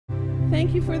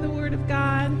Thank you for the word of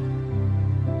God.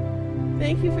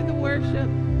 Thank you for the worship.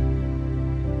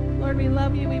 Lord, we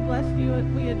love you, we bless you,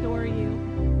 we adore you.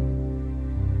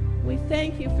 We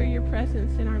thank you for your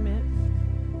presence in our midst.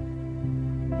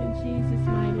 In Jesus'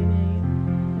 mighty name.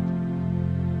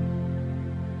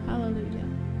 Hallelujah.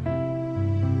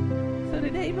 So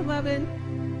today, beloved,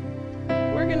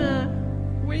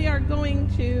 we are going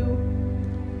to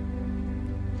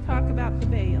talk about the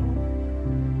veil.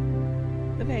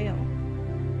 The veil.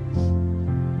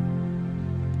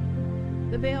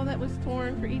 The veil that was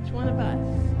torn for each one of us.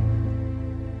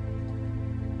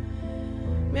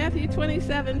 Matthew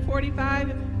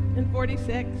 27:45 and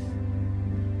 46.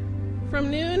 From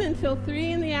noon until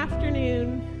 3 in the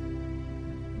afternoon,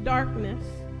 darkness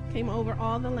came over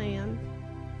all the land.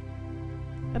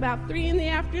 About 3 in the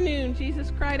afternoon,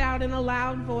 Jesus cried out in a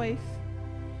loud voice,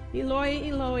 Eloi,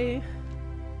 Eloi,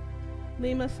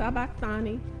 lema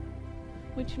sabachthani,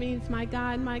 which means, my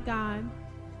God,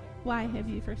 why have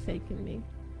you forsaken me?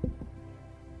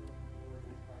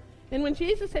 And when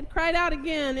Jesus had cried out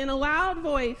again in a loud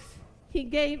voice, he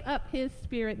gave up his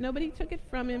spirit. Nobody took it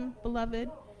from him, beloved.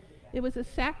 It was a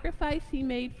sacrifice he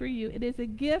made for you. It is a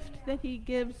gift that he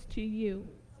gives to you.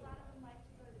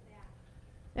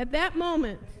 At that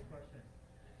moment,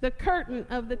 the curtain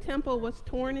of the temple was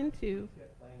torn in two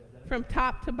from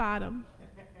top to bottom.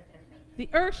 The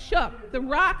earth shook, the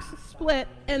rocks split,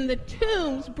 and the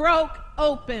tombs broke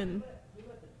open.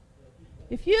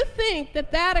 If you think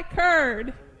that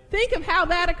occurred, think of how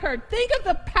that occurred. Think of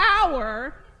the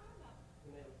power,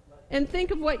 and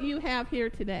think of what you have here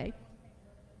today.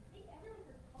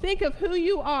 Think of who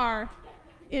you are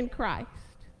in Christ.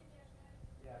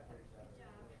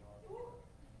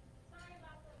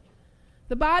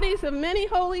 The bodies of many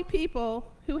holy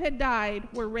people who had died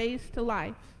were raised to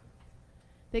life.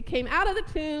 They came out of the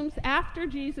tombs after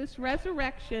Jesus'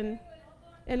 resurrection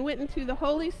and went into the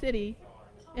holy city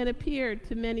and appeared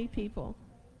to many people.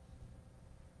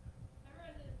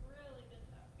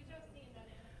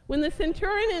 When the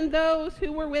centurion and those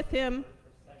who were with him,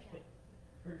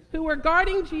 who were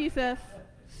guarding Jesus,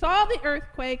 saw the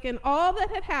earthquake and all that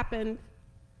had happened,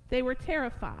 they were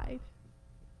terrified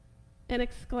and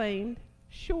exclaimed,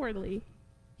 surely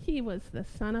he was the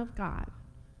Son of God.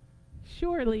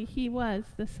 Surely he was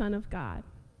the Son of God.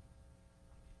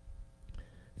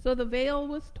 So the veil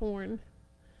was torn.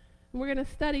 And we're going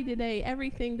to study today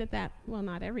everything well,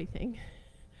 not everything.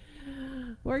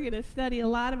 We're going to study a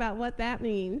lot about what that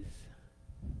means.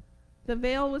 The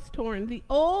veil was torn. The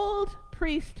old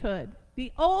priesthood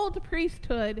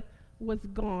was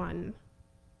gone.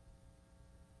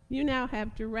 You now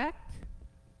have direct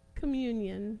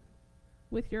communion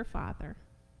with your Father.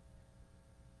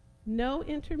 No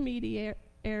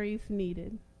intermediaries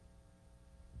needed.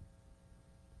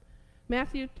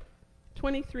 Matthew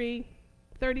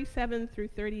 23:37 through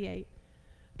 38.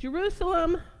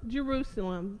 Jerusalem,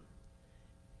 Jerusalem,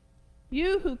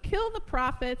 you who kill the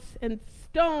prophets and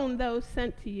stone those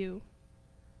sent to you,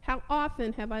 how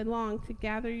often have I longed to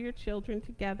gather your children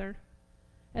together,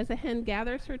 as a hen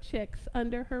gathers her chicks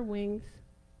under her wings,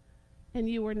 and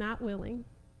you were not willing.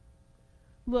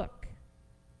 Look,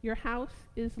 your house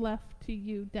is left to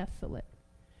you desolate.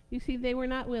 You see, they were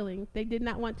not willing. They did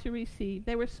not want to receive.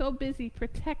 They were so busy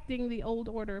protecting the old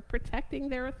order, protecting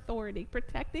their authority,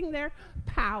 protecting their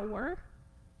power,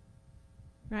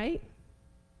 right?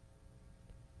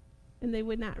 And they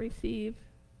would not receive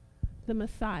the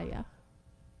Messiah.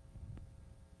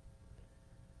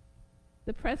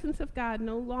 The presence of God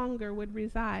no longer would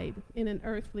reside in an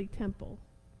earthly temple.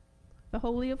 The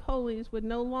Holy of Holies would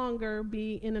no longer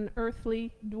be in an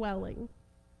earthly dwelling,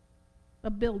 a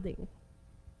building.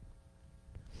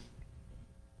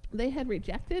 They had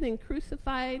rejected and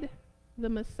crucified the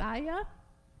Messiah,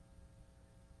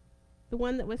 the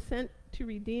one that was sent to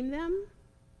redeem them,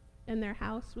 and their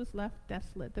house was left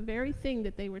desolate, the very thing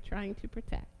that they were trying to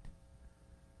protect.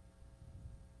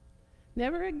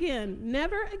 Never again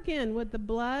would the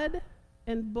blood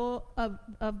and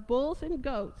of bulls and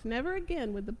goats, never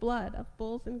again would the blood of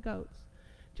bulls and goats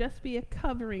just be a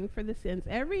covering for the sins.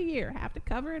 Every year have to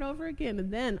cover it over again,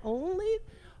 and then only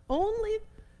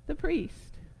the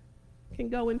priest can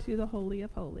go into the Holy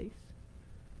of Holies.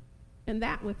 And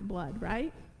that with blood,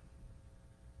 right?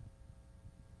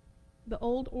 The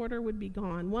old order would be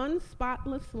gone. One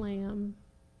spotless lamb,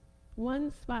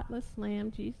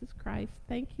 Jesus Christ,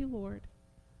 thank you, Lord,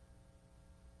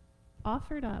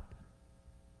 offered up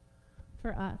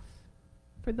for us,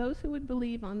 for those who would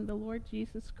believe on the Lord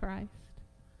Jesus Christ.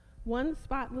 One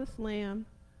spotless lamb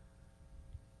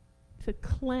to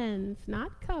cleanse,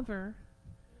 not cover,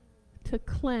 to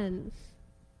cleanse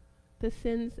the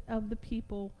sins of the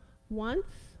people once,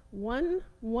 one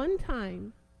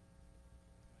time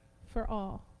for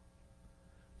all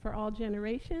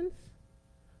generations,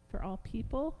 for all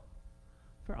people,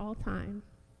 for all time,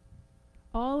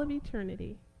 all of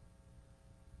eternity,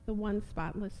 the one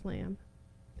spotless Lamb.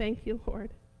 Thank you,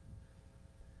 Lord.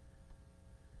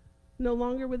 No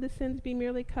longer would the sins be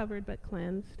merely covered but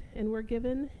cleansed, and were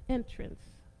given entrance.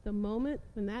 The moment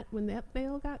when that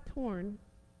veil got torn,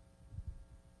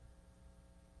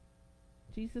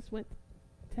 Jesus went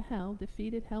to hell,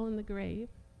 defeated hell and the grave.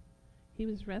 He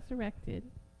was resurrected.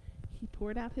 He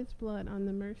poured out his blood on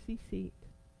the mercy seat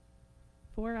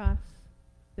for us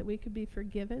that we could be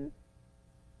forgiven,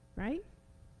 right?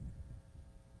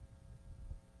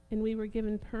 And we were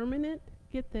given permanent,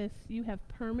 get this, you have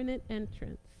permanent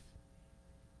entrance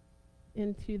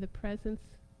into the presence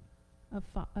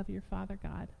of your Father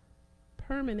God.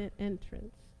 Permanent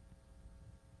entrance.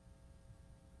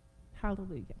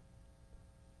 Hallelujah.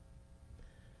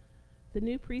 The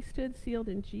new priesthood sealed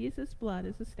in Jesus' blood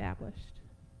is established.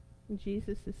 And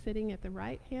Jesus is sitting at the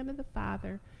right hand of the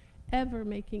Father, ever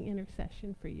making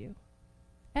intercession for you.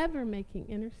 Ever making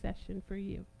intercession for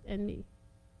you and me.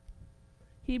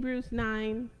 Hebrews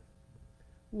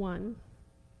 9:1.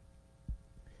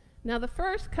 Now the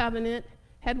first covenant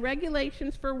had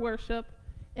regulations for worship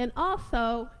and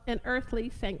also an earthly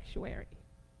sanctuary.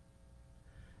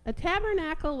 A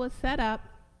tabernacle was set up.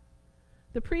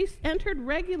 The priests entered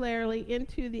regularly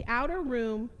into the outer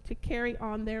room to carry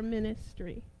on their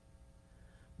ministry.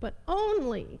 But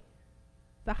only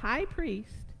the high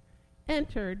priest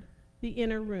entered the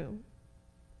inner room.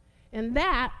 And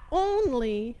that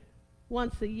only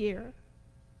once a year.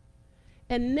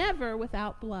 And never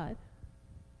without blood,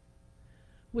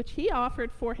 which he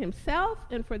offered for himself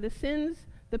and for the sins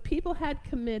the people had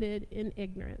committed in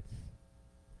ignorance.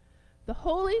 The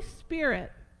Holy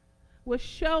Spirit was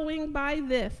showing by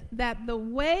this that the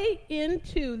way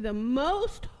into the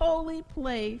most holy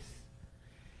place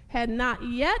had not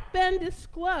yet been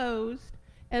disclosed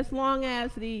as long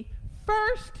as the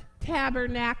first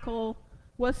tabernacle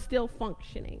was still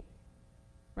functioning.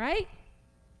 Right?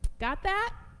 Got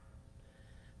that?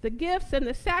 The gifts and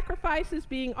the sacrifices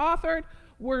being offered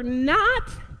were not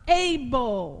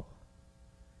able.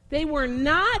 They were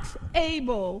not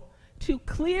able to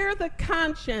clear the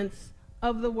conscience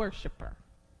of the worshiper.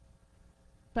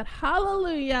 But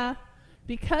hallelujah,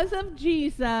 because of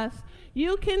Jesus,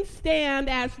 you can stand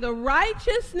as the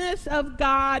righteousness of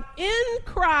God in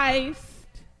Christ,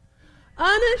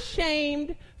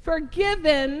 unashamed,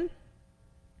 forgiven,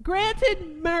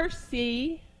 granted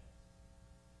mercy,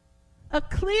 a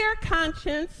clear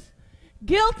conscience,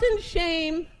 guilt and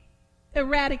shame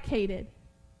eradicated,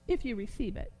 if you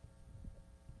receive it.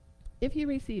 If you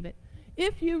receive it.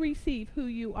 If you receive who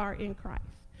you are in Christ.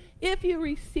 If you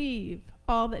receive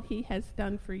all that he has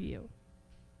done for you.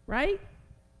 Right?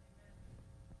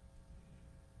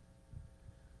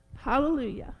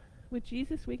 Hallelujah. With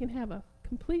Jesus, we can have a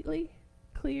completely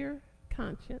clear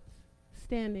conscience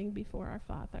standing before our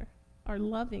Father, our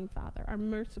loving Father, our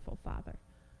merciful Father.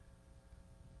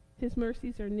 His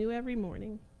mercies are new every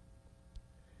morning.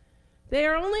 They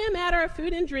are only a matter of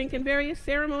food and drink and various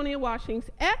ceremonial washings,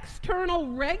 external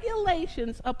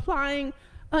regulations applying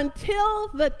until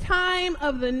the time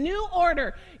of the new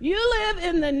order. You live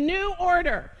in the new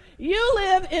order. You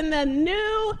live in the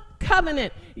new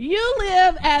covenant. You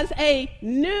live as a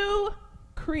new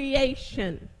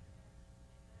creation.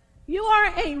 You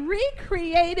are a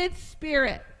recreated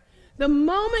spirit. The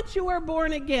moment you are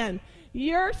born again,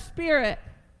 your spirit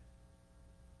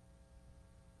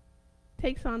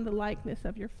takes on the likeness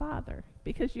of your Father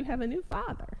because you have a new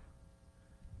Father.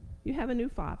 You have a new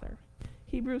Father.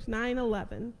 Hebrews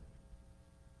 9:11.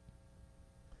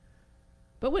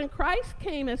 But when Christ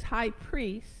came as high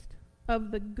priest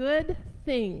of the good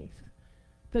things,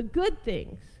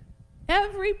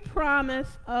 every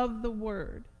promise of the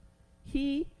Word,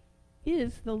 he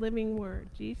is the living Word,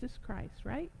 Jesus Christ,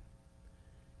 right?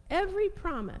 Every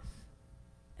promise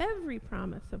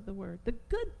of the Word, the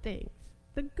good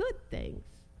things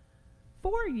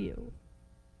for you.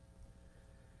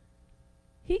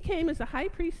 He came as a high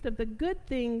priest of the good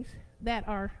things that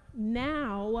are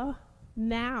now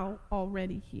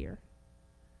already here.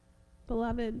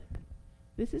 Beloved,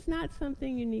 this is not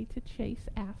something you need to chase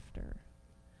after.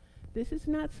 This is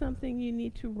not something you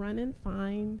need to run and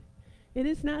find. It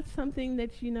is not something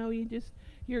that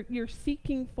you're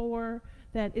seeking for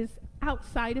that is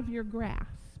outside of your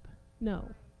grasp. No.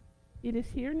 It is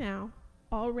here now.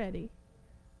 Already.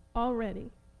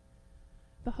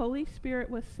 The Holy Spirit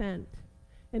was sent,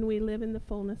 and we live in the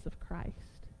fullness of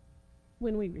Christ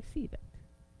when we receive it.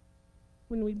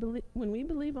 When we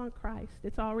believe on Christ,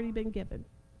 it's already been given.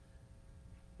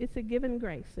 It's a given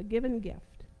grace, a given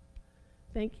gift.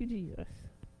 Thank you, Jesus.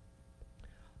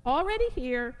 Already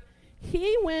here,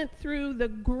 he went through the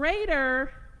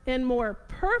greater and more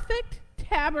perfect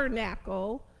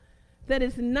tabernacle that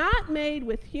is not made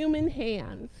with human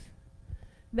hands.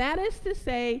 That is to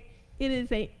say, it is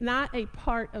not a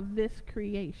part of this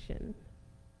creation.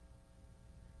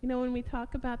 You know, when we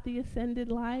talk about the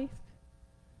ascended life,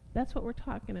 that's what we're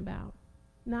talking about.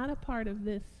 Not a part of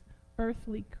this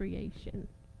earthly creation.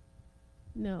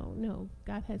 No,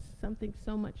 God has something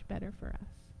so much better for us.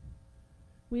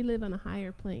 We live on a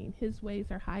higher plane. His ways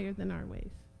are higher than our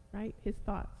ways, right? His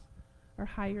thoughts are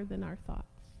higher than our thoughts.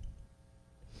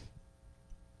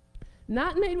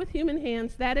 Not made with human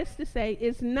hands, that is to say,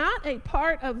 is not a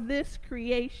part of this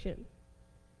creation.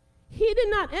 He did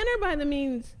not enter by the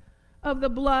means of the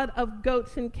blood of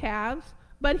goats and calves,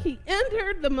 but he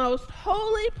entered the most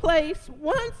holy place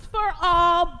once for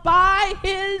all by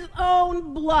his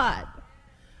own blood.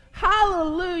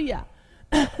 Hallelujah.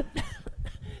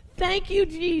 Thank you,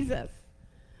 Jesus.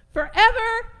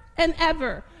 Forever and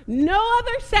ever, no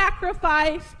other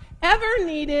sacrifice ever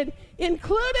needed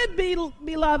included,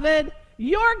 beloved,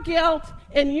 your guilt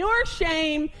and your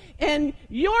shame, and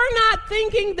you're not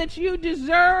thinking that you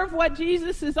deserve what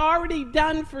Jesus has already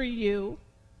done for you.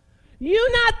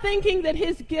 You not thinking that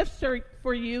his gifts are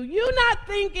for you. You not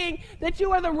thinking that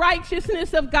you are the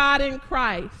righteousness of God in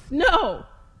Christ. No.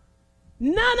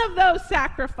 None of those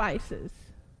sacrifices.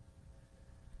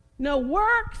 No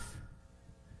works.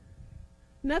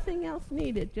 Nothing else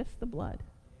needed. Just the blood.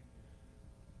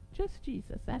 Just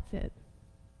Jesus. That's it.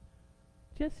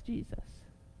 Just Jesus.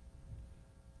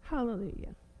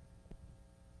 Hallelujah.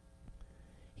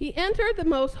 He entered the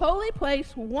most holy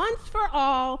place once for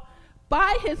all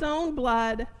by his own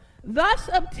blood, thus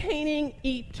obtaining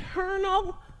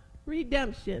eternal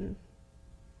redemption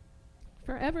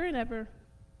forever and ever,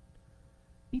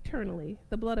 eternally.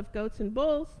 The blood of goats and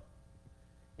bulls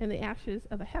and the ashes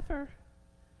of a heifer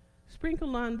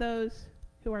sprinkled on those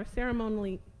who are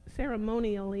ceremonially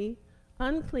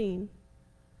unclean,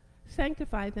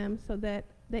 sanctify them so that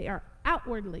they are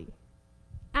outwardly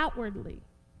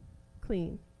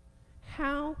clean.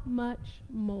 How much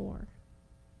more?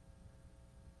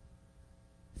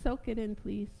 Soak it in,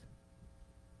 please.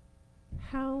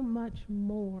 How much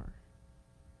more?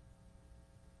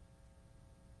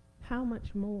 How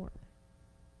much more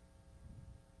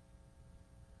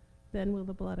than will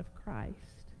the blood of Christ,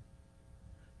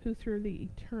 who through the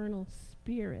eternal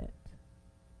Spirit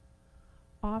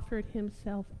offered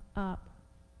himself up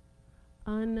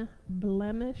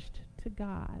unblemished to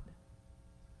God,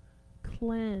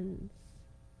 cleanse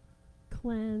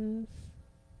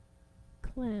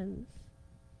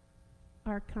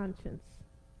our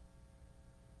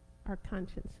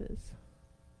consciences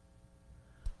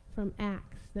from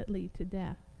acts that lead to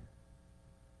death,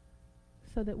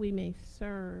 so that we may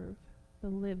serve the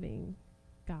living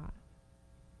God.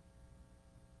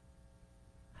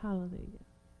 Hallelujah.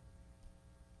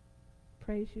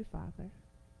 Praise you, Father.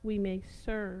 We may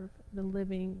serve the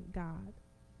living God.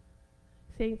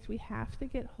 Saints, we have to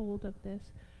get hold of this.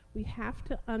 We have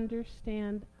to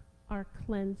understand our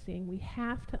cleansing. We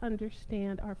have to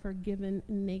understand our forgiven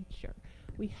nature.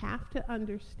 We have to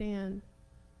understand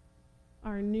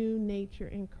our new nature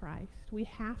in Christ. We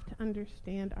have to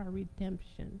understand our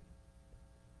redemption.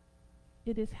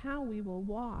 It is how we will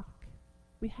walk.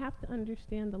 We have to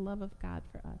understand the love of God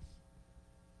for us.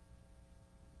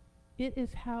 It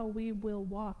is how we will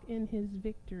walk in his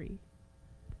victory.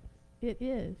 It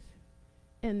is.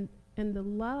 And the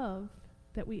love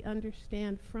that we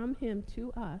understand from him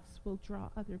to us will draw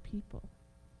other people.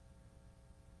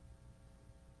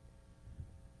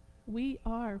 We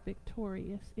are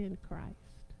victorious in Christ.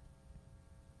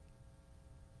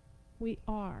 We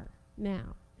are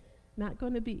now. Not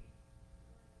going to be.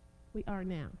 We are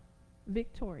now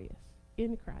victorious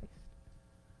in Christ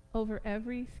over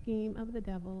every scheme of the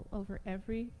devil, over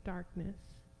every darkness,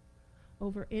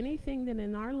 over anything that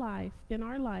in our life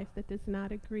that does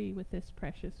not agree with this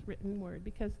precious written word,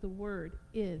 because the word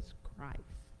is Christ.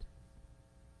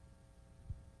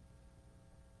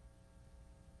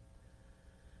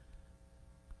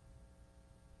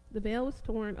 The veil was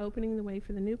torn, opening the way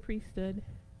for the new priesthood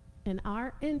and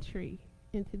our entry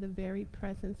into the very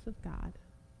presence of God.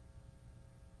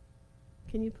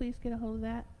 Can you please get a hold of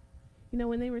that? You know,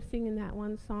 when they were singing that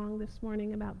one song this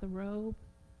morning about the robe,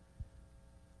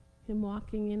 him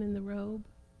walking in the robe,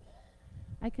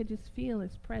 I could just feel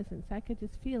his presence. I could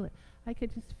just feel it. I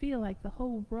could just feel like the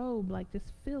whole robe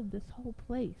just filled this whole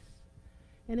place.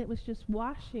 And it was just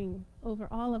washing over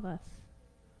all of us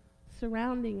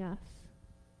surrounding us.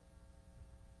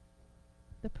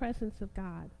 The presence of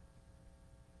God.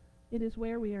 It is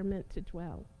where we are meant to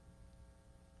dwell.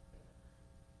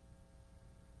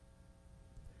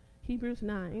 Hebrews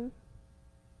 9.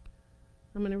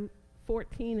 I'm going to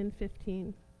 14 and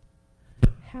 15.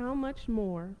 How much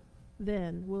more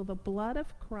then will the blood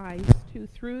of Christ, who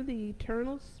through the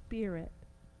eternal Spirit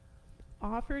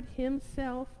offered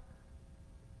himself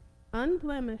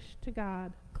unblemished to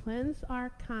God, cleanse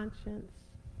our conscience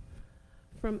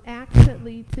from acts that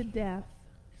lead to death,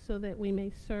 so that we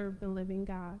may serve the living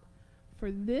God.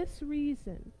 For this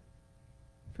reason,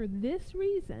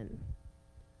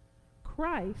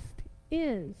 Christ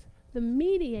is the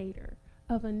mediator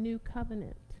of a new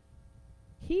covenant.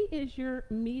 He is your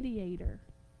mediator.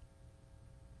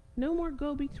 No more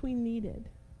go-between needed.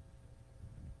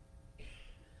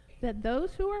 That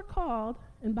those who are called,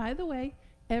 and by the way,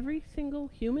 every single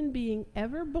human being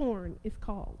ever born is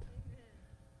called.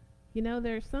 You know,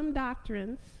 there are some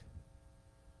doctrines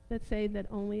that say that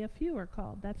only a few are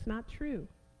called. That's not true.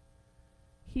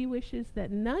 He wishes that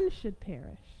none should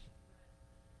perish.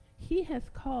 He has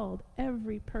called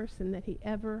every person that he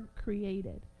ever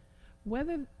created.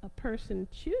 Whether a person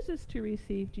chooses to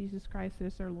receive Jesus Christ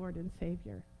as their Lord and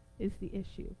Savior is the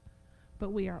issue.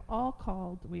 But we are all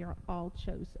called, we are all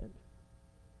chosen.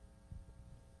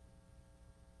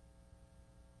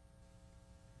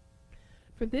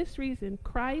 For this reason,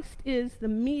 Christ is the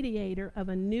mediator of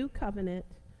a new covenant,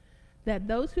 that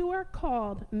those who are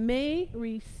called may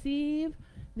receive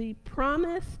the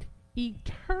promised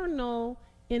eternal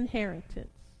inheritance.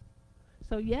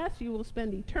 So yes, you will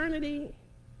spend eternity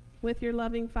with your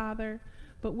loving Father,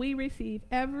 but we receive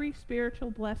every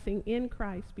spiritual blessing in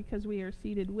Christ because we are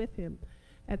seated with him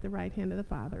at the right hand of the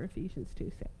Father, Ephesians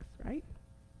 2:6, right?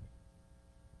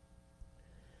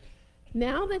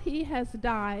 Now that he has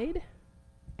died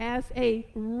as a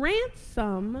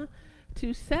ransom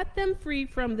to set them free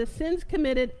from the sins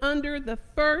committed under the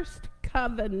first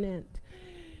covenant.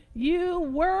 You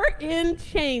were in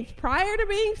chains prior to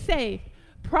being saved.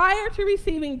 Prior to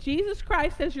receiving Jesus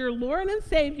Christ as your Lord and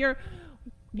Savior,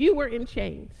 you were in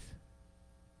chains.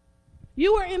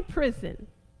 You were in prison.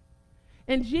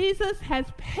 And Jesus has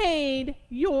paid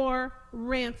your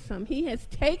ransom. He has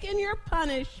taken your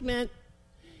punishment.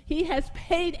 He has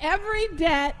paid every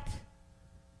debt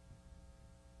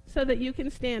so that you can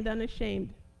stand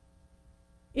unashamed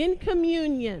in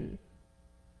communion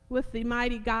with the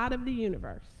mighty God of the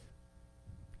universe.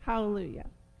 Hallelujah.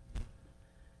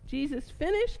 Jesus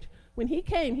finished. When he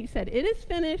came, he said, "It is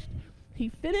finished." He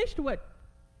finished what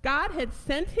God had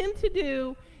sent him to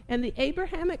do, and the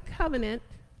Abrahamic covenant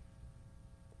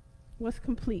was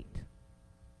complete.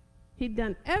 He'd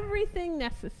done everything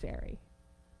necessary.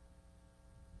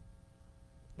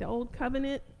 The old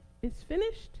covenant is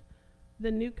finished.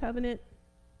 The new covenant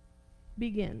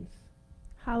begins.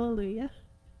 Hallelujah.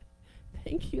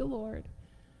 Thank you, Lord.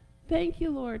 Thank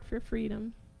you, Lord, for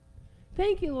freedom.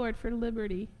 Thank you, Lord, for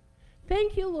liberty.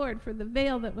 Thank you, Lord, for the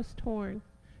veil that was torn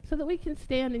so that we can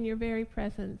stand in your very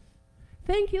presence.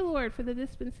 Thank you, Lord, for the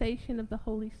dispensation of the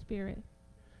Holy Spirit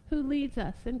who leads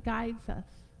us and guides us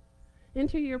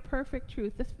into your perfect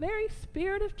truth, this very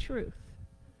Spirit of truth,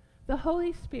 the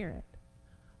Holy Spirit,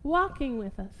 walking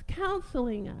with us,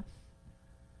 counseling us,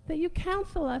 that you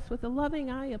counsel us with a loving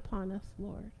eye upon us,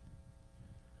 Lord.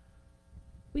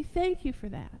 We thank you for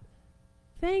that.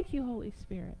 Thank you, Holy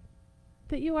Spirit,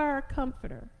 that you are our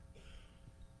comforter.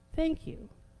 Thank you.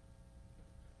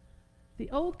 The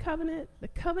old covenant, the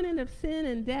covenant of sin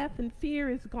and death and fear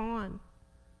is gone.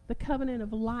 The covenant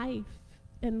of life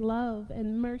and love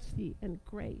and mercy and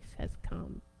grace has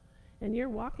come, and you're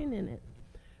walking in it.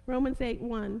 Romans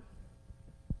 8:1.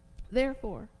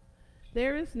 Therefore,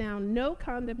 there is now no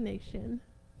condemnation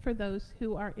for those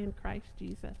who are in Christ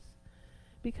Jesus,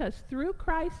 because through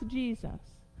Christ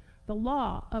Jesus, the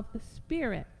law of the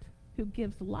Spirit who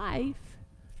gives life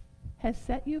has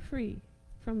set you free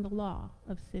from the law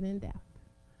of sin and death.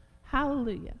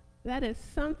 Hallelujah. That is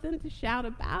something to shout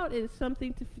about. It is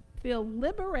something to feel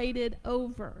liberated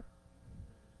over.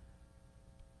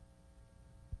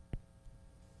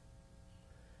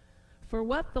 For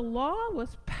what the law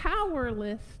was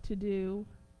powerless to do,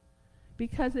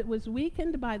 because it was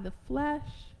weakened by the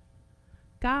flesh,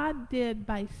 God did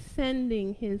by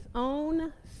sending his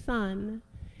own Son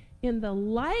in the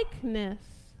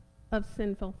likeness of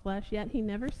sinful flesh, yet he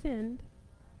never sinned.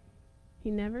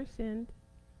 He never sinned,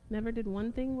 never did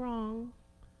one thing wrong.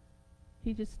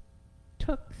 He just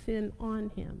took sin on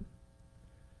him.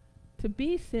 To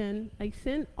be sin, a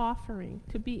sin offering,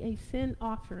 to be a sin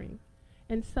offering.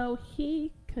 And so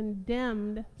he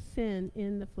condemned sin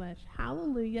in the flesh.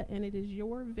 Hallelujah. And it is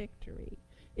your victory.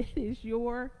 It is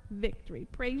your victory.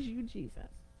 Praise you, Jesus.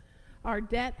 Our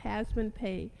debt has been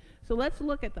paid. So let's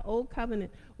look at the Old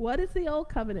Covenant. What is the Old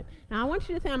Covenant? Now I want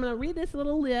you to think, I'm going to read this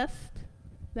little list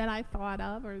that I thought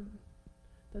of, or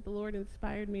that the Lord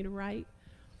inspired me to write.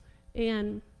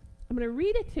 And I'm going to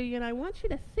read it to you, and I want you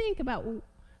to think about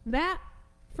that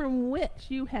from which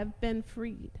you have been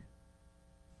freed.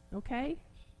 Okay?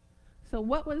 So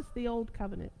what was the Old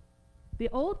Covenant? The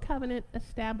Old Covenant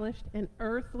established an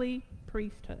earthly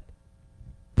priesthood.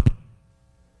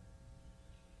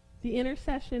 The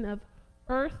intercession of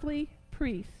earthly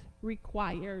priests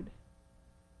required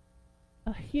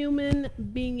a human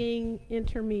being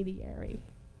intermediary,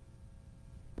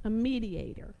 a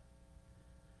mediator.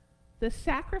 The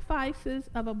sacrifices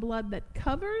of a blood that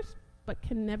covers but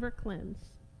can never cleanse.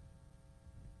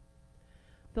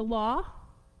 The law,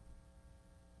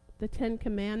 the 10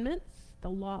 Commandments, the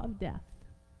law of death.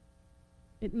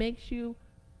 It makes you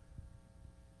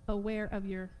aware of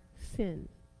your sin.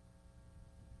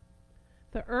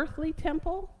 The earthly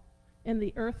temple and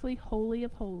the earthly holy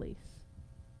of holies,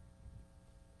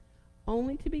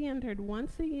 only to be entered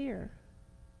once a year,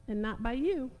 and not by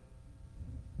you.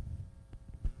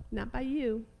 Not by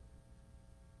you.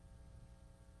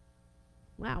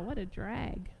 Wow, what a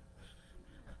drag.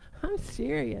 I'm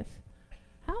serious.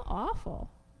 How awful.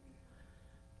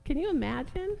 Can you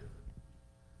imagine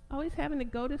always having to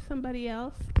go to somebody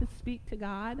else to speak to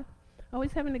God?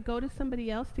 Always having to go to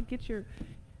somebody else to get your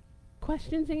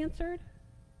questions answered?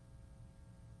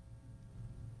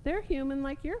 They're human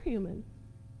like you're human.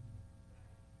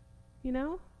 You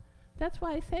know? That's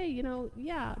why I say,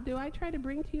 yeah, do I try to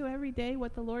bring to you every day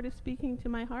what the Lord is speaking to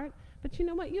my heart? But you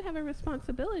know what? You have a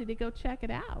responsibility to go check it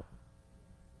out.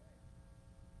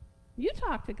 You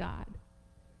talk to God.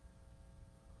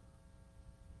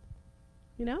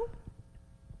 You know?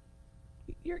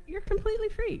 You're completely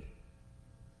free.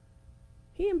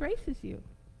 He embraces you.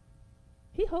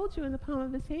 He holds you in the palm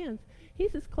of his hands.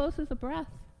 He's as close as a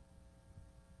breath.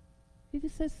 He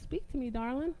just says, speak to me,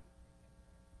 darling.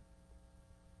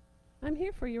 I'm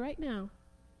here for you right now.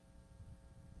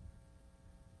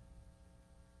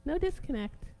 No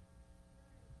disconnect.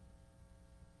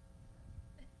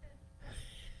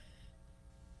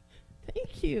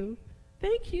 Thank you.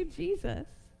 Thank you, Jesus.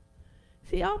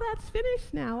 See, all that's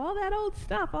finished now. All that old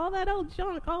stuff, all that old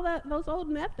junk, those old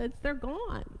methods, they're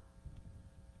gone.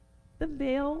 The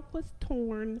veil was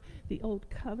torn. The old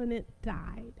covenant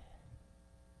died.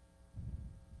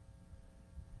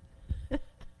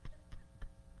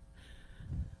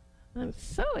 I'm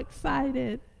so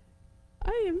excited.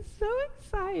 I am so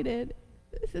excited.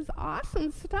 This is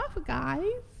awesome stuff, guys.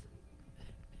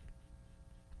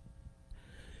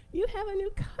 You have a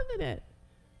new covenant.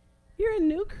 You're a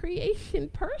new creation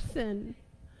person.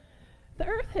 The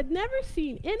earth had never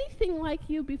seen anything like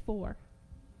you before.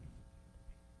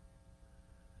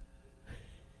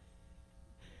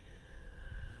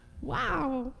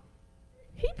 Wow.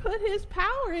 He put his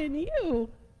power in you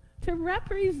to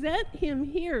represent him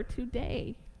here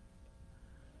today.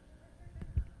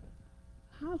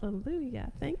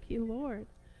 Hallelujah. Thank you, Lord.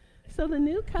 So the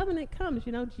new covenant comes.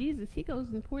 Jesus, he goes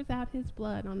and pours out his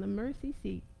blood on the mercy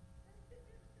seat.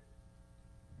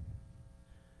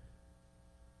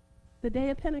 The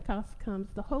day of Pentecost comes.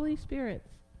 The Holy Spirit's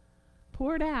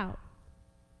poured out.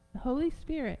 The Holy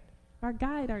Spirit, our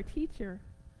guide, our teacher,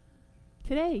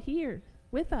 today, here,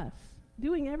 with us,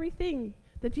 doing everything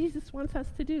that Jesus wants us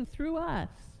to do through us.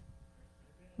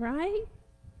 Right?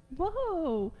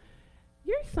 Whoa.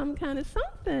 You're some kind of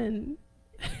something.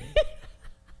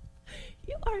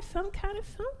 You are some kind of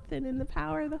something in the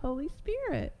power of the Holy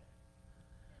Spirit.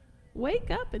 Wake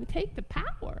up and take the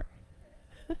power.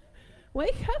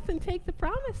 Wake up and take the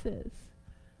promises.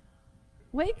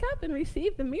 Wake up and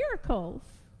receive the miracles.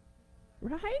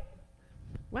 Right?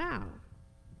 Wow.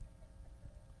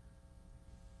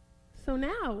 So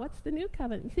now, what's the new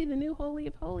covenant? You see, the new Holy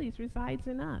of Holies resides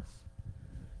in us.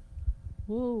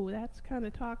 Whoa, that's kind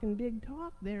of talking big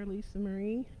talk there, Lisa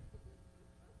Marie.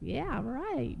 Yeah,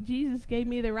 right. Jesus gave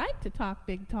me the right to talk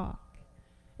big talk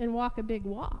and walk a big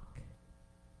walk.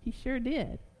 He sure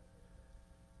did.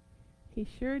 He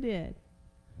sure did.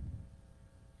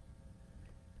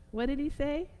 What did he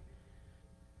say?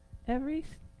 Every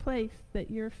place that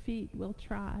your feet will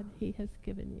trod, he has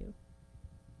given you.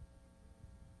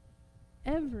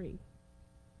 Every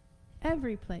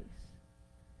place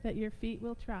that your feet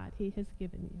will trod, he has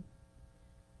given you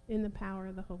in the power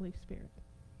of the Holy Spirit.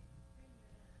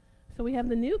 So we have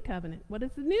the new covenant. What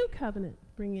does the new covenant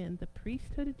bring in? The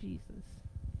priesthood of Jesus.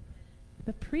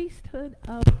 The priesthood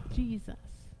of Jesus.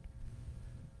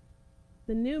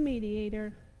 The new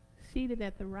mediator seated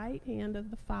at the right hand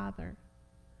of the Father.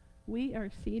 We are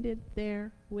seated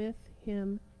there with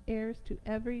him, heirs to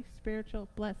every spiritual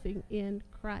blessing in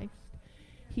Christ.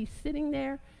 He's sitting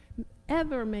there,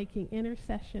 ever making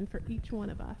intercession for each one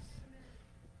of us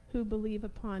who believe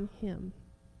upon him.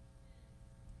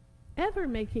 Ever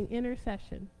making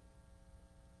intercession.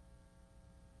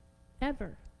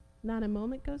 Ever. Not a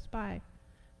moment goes by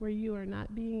where you are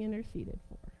not being interceded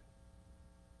for.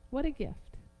 What a gift.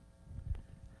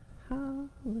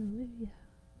 Hallelujah.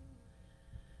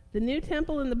 The new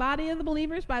temple in the body of the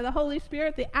believers by the Holy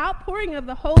Spirit, the outpouring of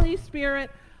the Holy Spirit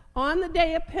on the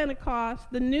day of Pentecost,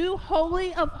 the new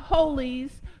Holy of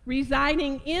Holies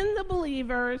residing in the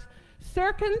believers,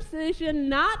 circumcision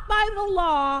not by the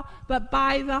law, but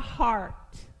by the heart.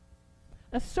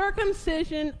 A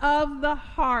circumcision of the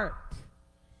heart.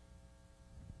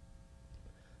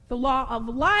 The law of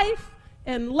life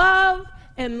and love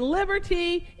and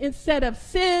liberty instead of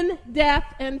sin,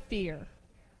 death, and fear.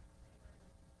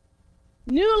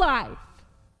 New life,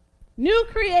 new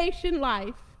creation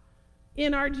life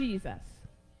in our Jesus.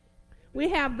 We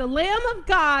have the Lamb of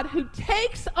God who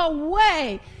takes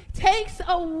away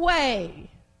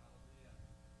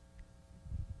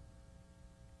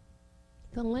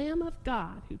the Lamb of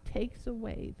God who takes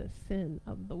away the sin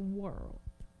of the world.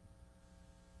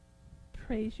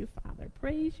 Praise you, Father.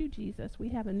 Praise you, Jesus. We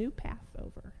have a new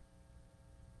Passover.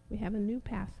 We have a new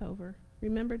Passover.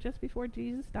 Remember, just before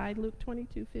Jesus died, Luke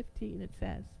 22:15, it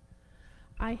says,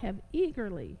 I have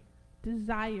eagerly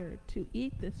desired to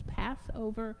eat this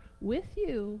Passover with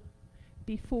you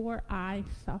before I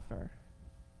suffer.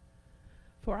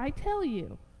 For I tell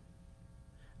you,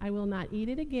 I will not eat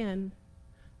it again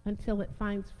until it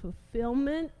finds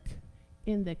fulfillment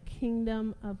in the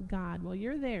kingdom of God. Well,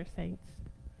 you're there, saints.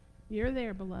 You're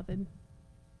there, beloved.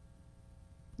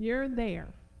 You're there.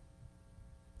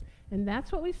 And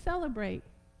that's what we celebrate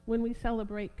when we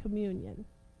celebrate communion.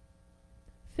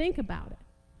 Think about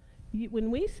it.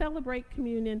 When we celebrate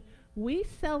communion, we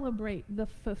celebrate the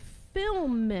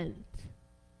fulfillment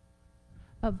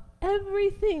of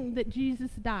everything that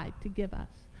Jesus died to give us.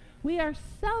 We are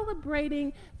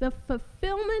celebrating the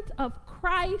fulfillment of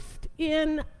Christ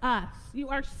in us. You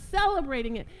are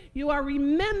celebrating it. You are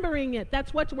remembering it.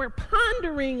 That's what we're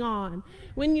pondering on.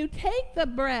 When you take the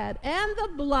bread and the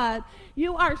blood,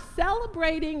 you are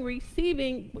celebrating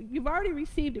receiving. You've already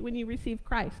received it when you receive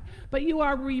Christ, but you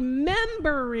are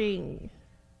remembering.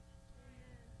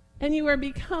 And you are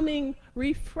becoming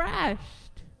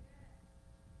refreshed,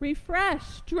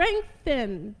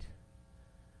 strengthened.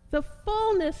 The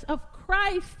fullness of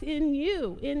Christ in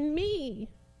you, in me.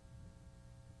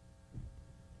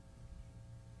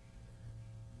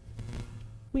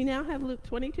 We now have Luke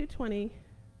 22:20.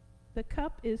 The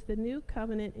cup is the new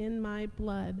covenant in my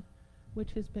blood,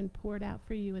 which has been poured out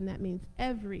for you. And that means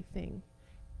everything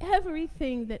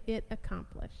that it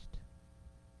accomplished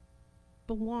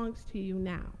belongs to you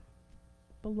now.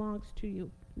 Belongs to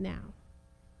you now.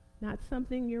 Not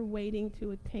something you're waiting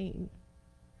to attain.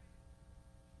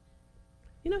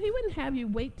 You know, he wouldn't have you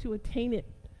wait to attain it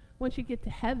once you get to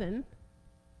heaven.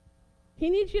 He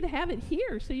needs you to have it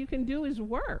here so you can do his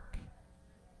work.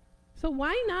 So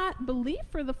why not believe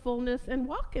for the fullness and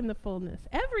walk in the fullness?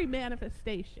 Every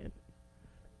manifestation.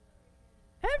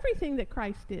 Everything that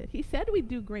Christ did. He said we'd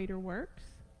do greater works.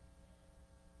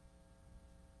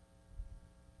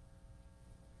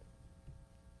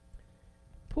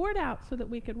 Poured out so that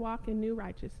we could walk in new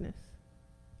righteousness.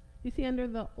 You see, under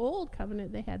the old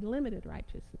covenant, they had limited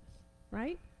righteousness,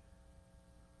 right?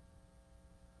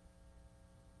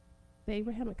 The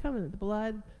Abrahamic covenant, the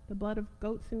blood of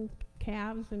goats and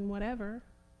calves and whatever.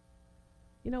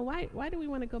 You know, why do we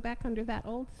want to go back under that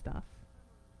old stuff?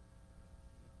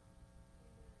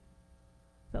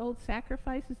 The old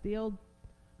sacrifices, the old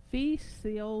feasts,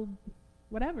 the old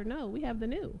whatever. No, we have the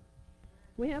new.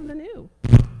 We have the new.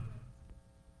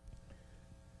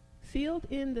 Sealed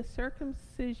in the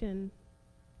circumcision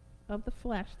of the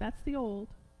flesh. That's the old.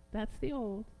 That's the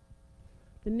old.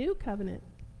 The new covenant,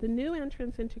 the new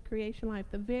entrance into creation life,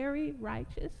 the very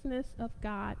righteousness of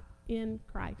God in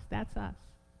Christ. That's us.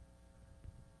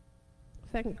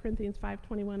 2 Corinthians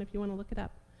 5:21, if you want to look it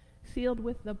up. Sealed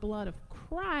with the blood of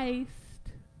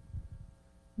Christ,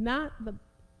 not the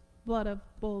blood of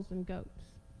bulls and goats.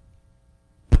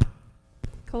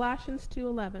 Colossians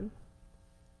 2:11.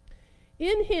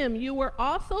 In him you were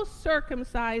also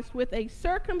circumcised with a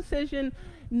circumcision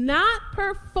not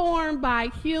performed by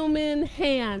human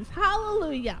hands.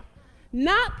 Hallelujah.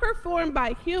 Not performed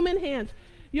by human hands.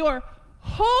 Your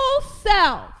whole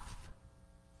self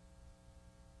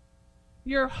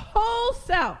your whole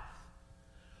self,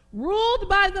 ruled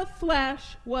by the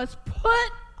flesh, was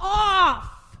put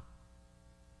off.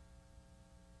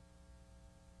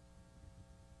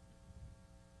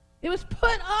 It was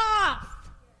put off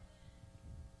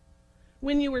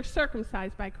when you were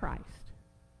circumcised by Christ.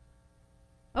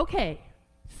 Okay,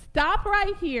 stop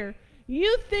right here.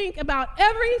 You think about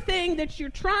everything that you're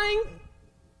trying.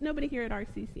 Nobody here at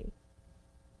RCC.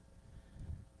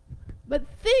 But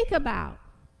think about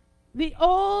the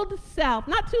old self.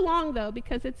 Not too long, though,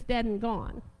 because it's dead and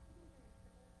gone.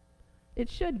 It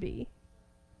should be.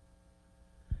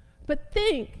 But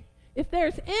think, if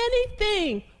there's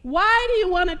anything, why do you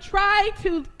want to try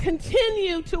to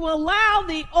continue to allow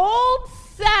the old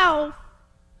self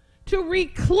to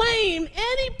reclaim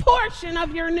any portion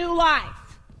of your new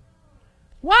life?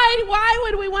 Why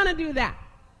would we want to do that?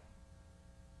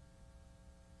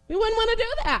 We wouldn't want to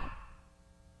do that.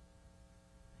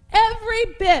 Every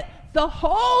bit, the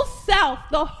whole self,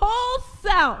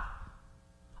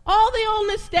 all the old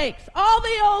mistakes, all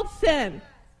the old sin.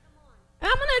 And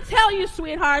I'm going to tell you,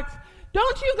 sweethearts,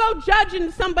 don't you go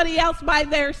judging somebody else by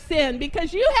their sin,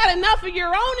 because you had enough of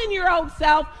your own in your old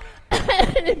self.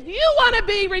 And if you want to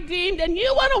be redeemed and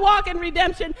you want to walk in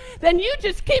redemption, then you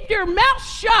just keep your mouth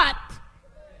shut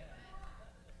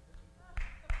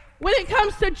when it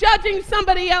comes to judging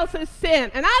somebody else's sin.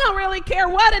 And I don't really care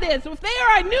what it is. If they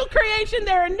are a new creation,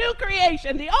 they're a new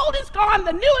creation. The old is gone,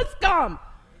 the new is come.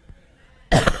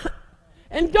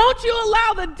 And don't you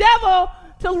allow the devil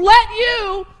to let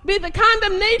you be the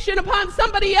condemnation upon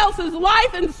somebody else's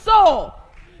life and soul.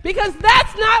 Because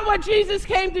that's not what Jesus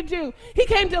came to do. He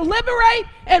came to liberate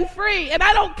and free. And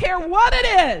I don't care what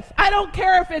it is. I don't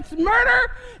care if it's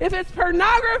murder, if it's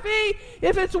pornography,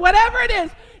 if it's whatever it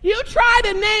is. You try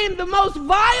to name the most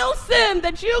vile sin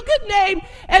that you could name,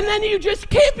 and then you just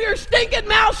keep your stinking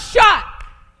mouth shut.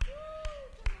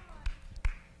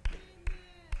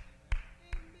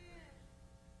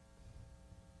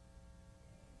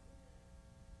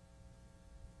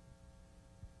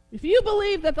 If you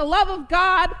believe that the love of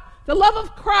God, the love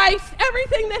of Christ,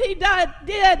 everything that he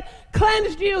did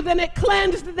cleansed you, then it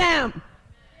cleansed them.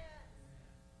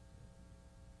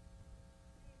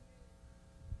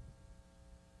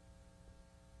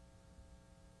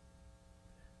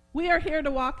 We are here to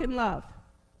walk in love.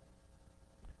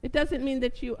 It doesn't mean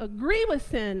that you agree with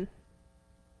sin,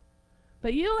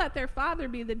 but you let their Father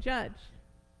be the judge.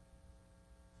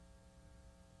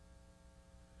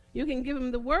 You can give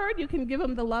them the word, you can give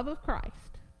them the love of Christ.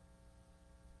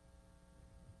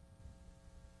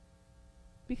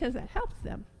 Because that helps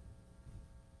them.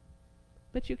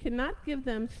 But you cannot give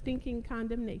them stinking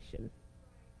condemnation.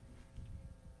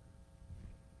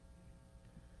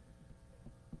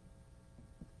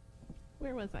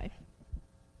 Where was I?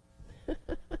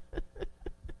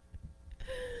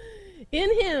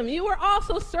 In him you were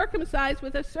also circumcised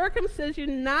with a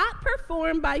circumcision not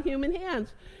performed by human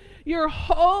hands. Your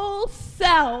whole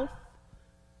self,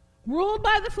 ruled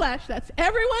by the flesh, that's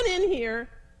everyone in here,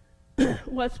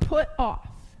 was put off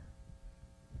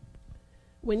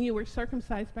when you were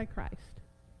circumcised by Christ.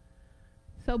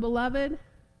 So, beloved,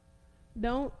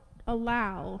 don't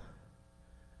allow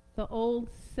the old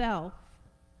self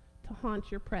to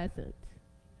haunt your present.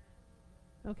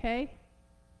 Okay?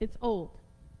 It's old.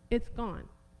 It's gone.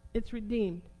 It's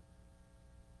redeemed.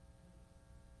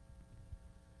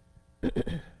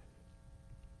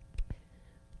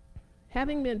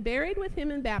 Having been buried with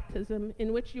him in baptism,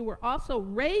 in which you were also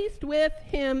raised with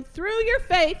him through your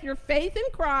faith in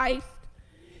Christ,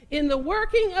 in the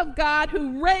working of God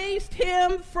who raised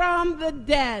him from the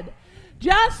dead.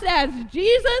 Just as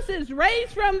Jesus is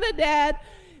raised from the dead,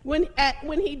 when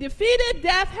he defeated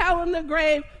death, hell, and the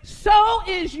grave, so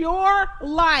is your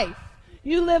life.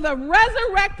 You live a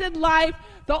resurrected life.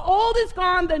 The old is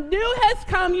gone, the new has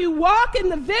come. You walk in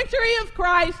the victory of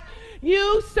Christ.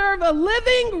 You serve a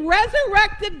living,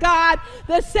 resurrected God.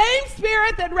 The same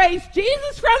Spirit that raised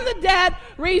Jesus from the dead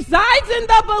resides in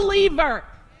the believer.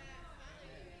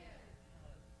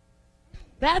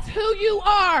 That's who you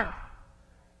are.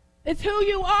 It's who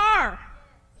you are.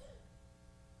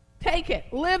 Take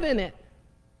it. Live in it.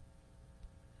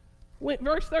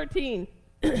 Verse 13.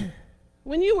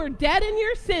 When you were dead in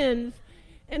your sins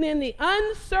and in the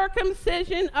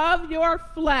uncircumcision of your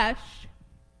flesh,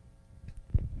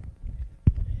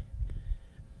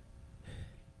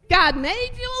 God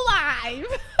made you alive.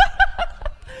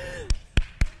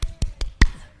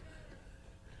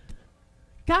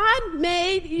 God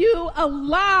made you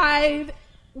alive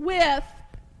with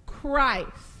Christ.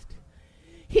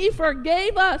 He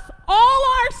forgave us all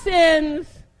our sins,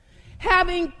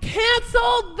 having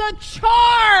canceled the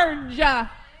charge.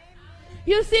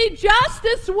 You see,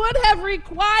 justice would have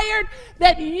required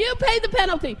that you pay the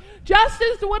penalty.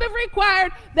 Justice would have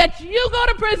required that you go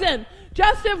to prison.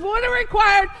 Justice would have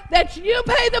required that you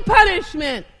pay the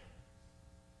punishment.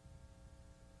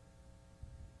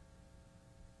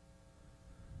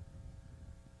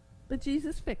 But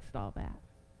Jesus fixed all that.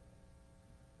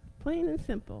 Plain and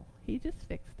simple. He just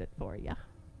fixed it for you.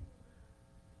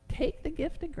 Take the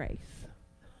gift of grace.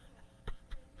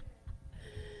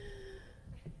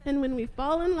 And when we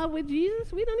fall in love with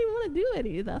Jesus, we don't even want to do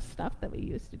any of the stuff that we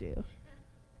used to do.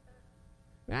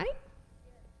 Right?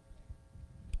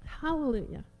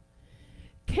 Hallelujah.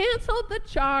 Canceled the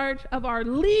charge of our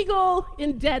legal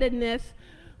indebtedness,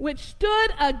 which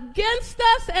stood against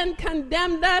us and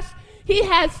condemned us. He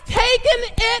has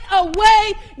taken it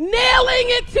away, nailing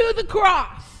it to the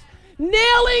cross. Nailing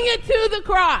it to the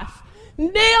cross.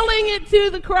 Nailing it to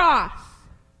the cross.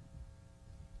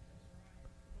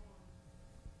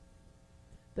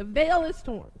 The veil is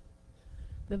torn.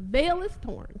 The veil is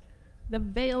torn. The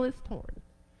veil is torn.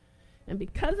 And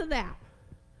because of that,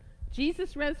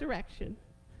 Jesus' resurrection,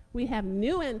 we have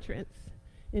new entrance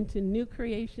into new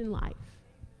creation life.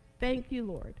 Thank you,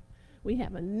 Lord. We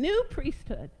have a new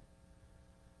priesthood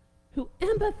who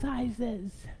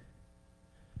empathizes.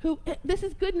 This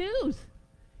is good news.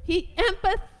 He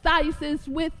empathizes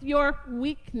with your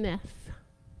weakness.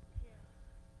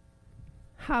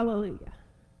 Hallelujah.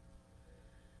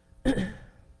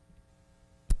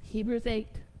 Hebrews 8,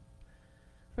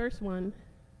 verse 1.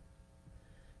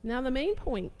 Now the main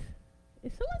point,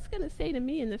 if someone's going to say to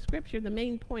me in the scripture the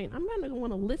main point, I'm going to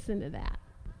want to listen to that.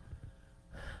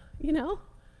 You know?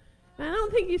 And I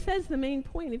don't think he says the main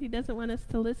point if he doesn't want us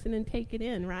to listen and take it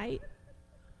in, right?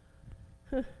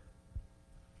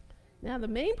 Now the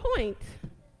main point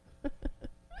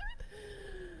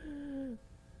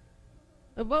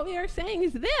of what we are saying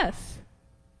is this.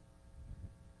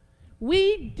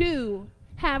 We do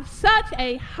have such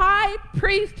a high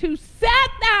priest who sat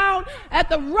down at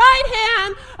the right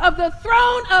hand of the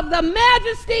throne of the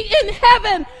majesty in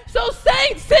heaven. So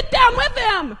saints, sit down with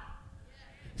him.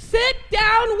 Sit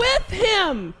down with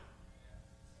him.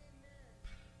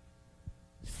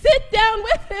 Sit down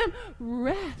with him.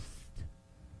 Rest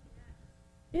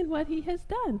in what he has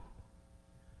done.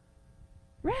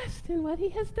 Rest in what he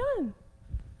has done.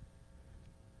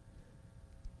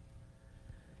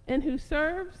 And who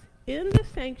serves in the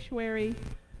sanctuary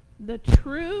the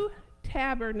true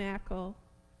tabernacle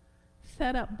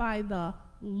set up by the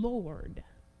Lord,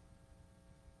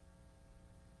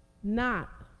 not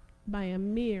by a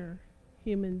mere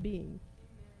human being.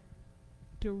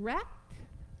 Direct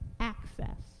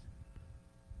access.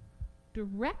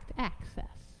 Direct access.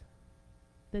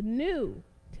 The new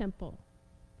temple.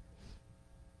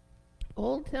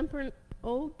 Old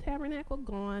tabernacle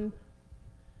gone.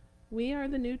 We are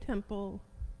the new temple,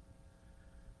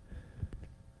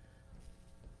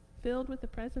 filled with the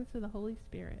presence of the Holy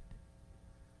Spirit.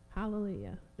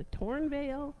 Hallelujah. The torn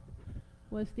veil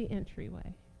was the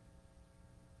entryway.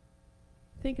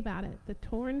 Think about it. The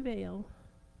torn veil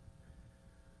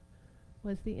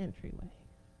was the entryway.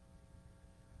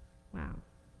 Wow.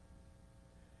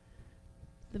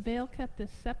 The veil kept us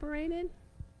separated,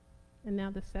 and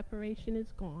now the separation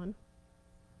is gone.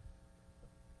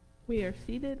 We are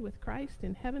seated with Christ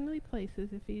in heavenly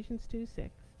places, Ephesians 2:6.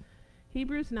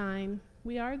 Hebrews 9,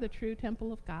 we are the true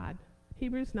temple of God.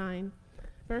 Hebrews 9,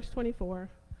 verse 24.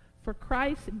 For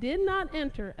Christ did not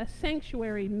enter a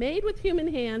sanctuary made with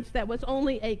human hands that was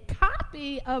only a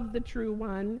copy of the true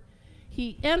one.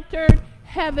 He entered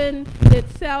heaven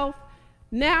itself,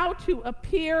 now to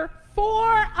appear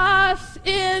for us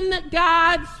in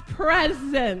God's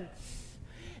presence.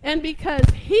 And because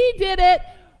he did it,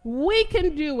 we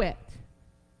can do it.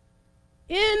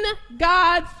 In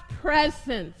God's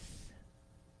presence.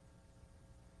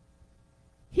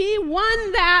 He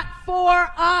won that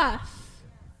for us.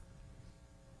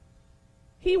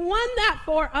 He won that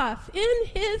for us in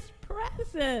his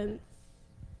presence.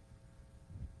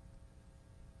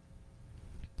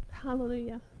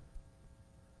 Hallelujah.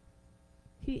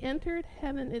 He entered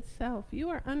heaven itself. You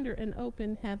are under an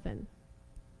open heaven.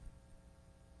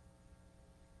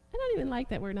 I don't even like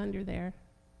that word under there.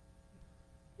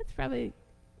 That's probably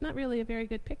not really a very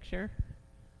good picture.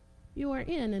 You are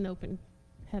in an open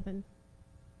heaven.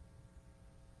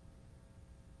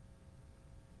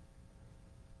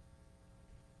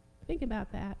 Think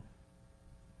about that.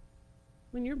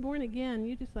 When you're born again,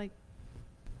 you just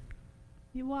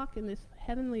you walk in this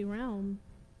heavenly realm.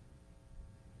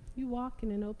 You walk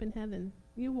in an open heaven.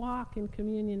 You walk in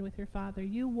communion with your Father.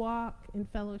 You walk in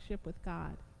fellowship with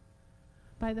God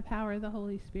by the power of the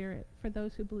Holy Spirit for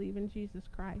those who believe in Jesus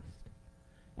Christ.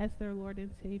 as their Lord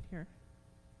and Savior.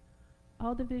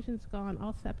 All divisions gone,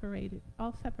 all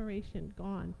separation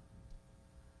gone.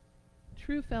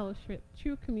 True fellowship,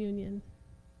 true communion.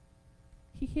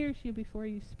 He hears you before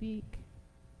you speak.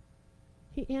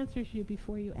 He answers you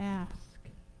before you ask.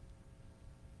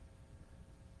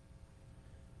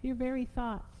 Your very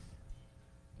thoughts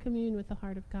commune with the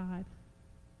heart of God.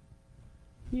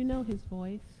 You know his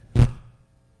voice.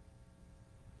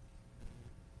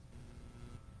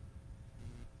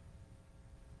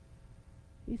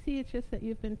 You see, it's just that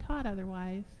you've been taught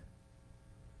otherwise.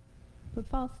 But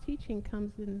false teaching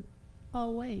comes in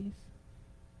all ways.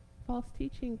 False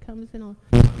teaching comes in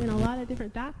a lot of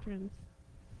different doctrines.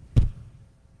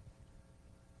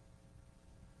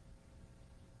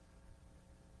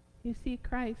 You see,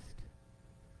 Christ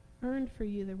earned for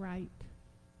you the right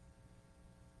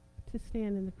to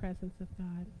stand in the presence of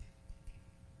God.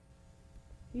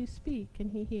 You speak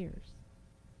and he hears.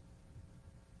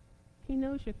 He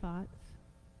knows your thoughts.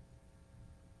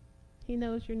 He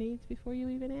knows your needs before you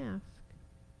even ask.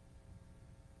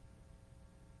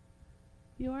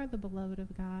 You are the beloved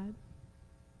of God.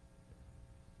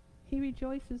 He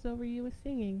rejoices over you with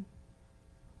singing.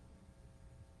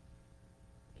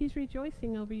 He's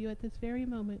rejoicing over you at this very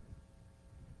moment.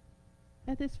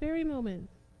 At this very moment.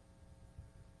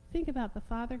 Think about the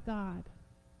Father God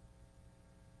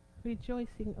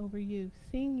rejoicing over you,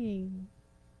 singing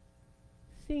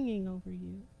over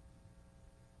you.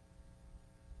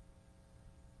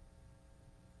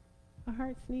 Our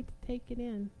hearts need to take it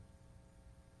in.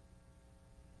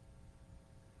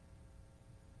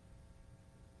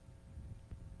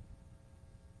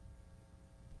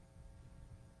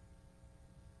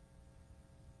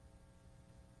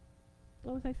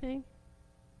 What was I saying?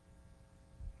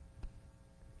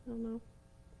 I don't know.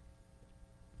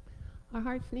 Our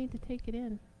hearts need to take it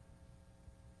in.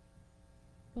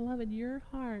 Beloved, your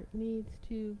heart needs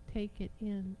to take it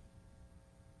in.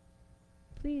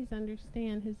 Please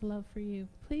understand his love for you.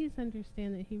 Please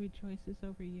understand that he rejoices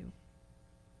over you.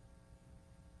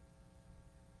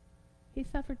 He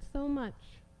suffered so much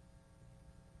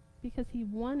because he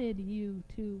wanted you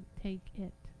to take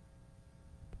it.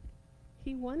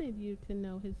 He wanted you to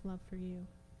know his love for you.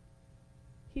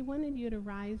 He wanted you to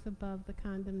rise above the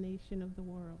condemnation of the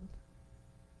world.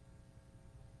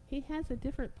 He has a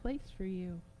different place for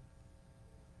you.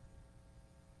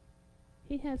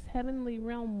 He has heavenly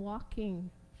realm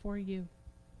walking for you.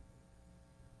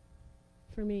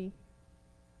 For me.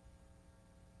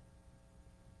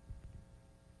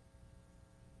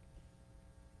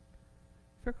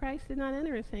 For Christ did not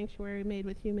enter a sanctuary made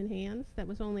with human hands that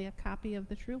was only a copy of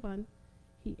the true one.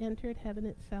 He entered heaven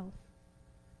itself,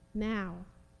 now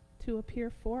to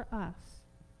appear for us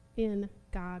in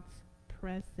God's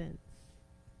presence.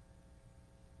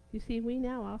 You see, we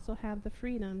now also have the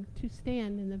freedom to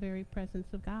stand in the very presence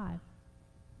of God.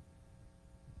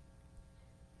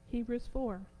 Hebrews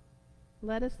 4.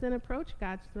 Let us then approach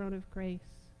God's throne of grace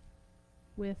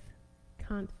with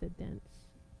confidence.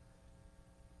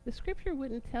 The scripture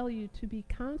wouldn't tell you to be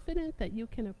confident that you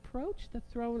can approach the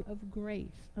throne of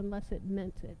grace unless it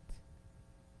meant it.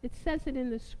 It says it in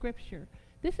the scripture.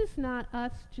 This is not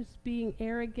us just being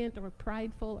arrogant or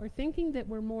prideful or thinking that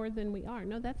we're more than we are.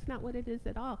 No, that's not what it is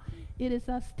at all. It is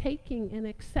us taking and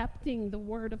accepting the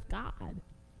word of God.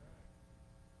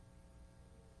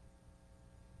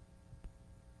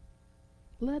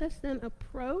 Let us then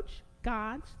approach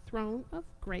God's throne of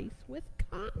grace with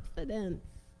confidence,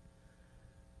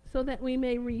 so that we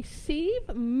may receive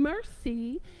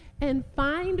mercy and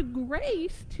find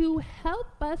grace to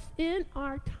help us in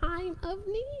our time of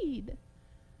need.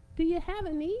 Do you have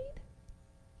a need?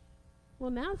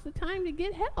 Well, now's the time to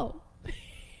get help.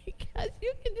 Because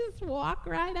you can just walk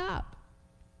right up.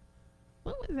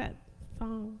 What was that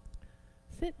song?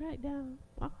 Sit right down,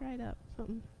 walk right up,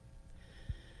 something.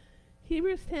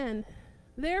 Hebrews 10.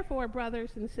 Therefore,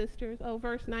 brothers and sisters,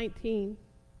 verse 19.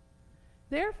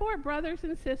 Therefore, brothers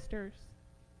and sisters,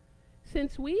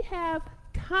 since we have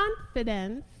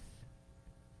confidence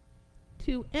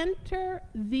to enter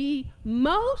the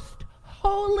most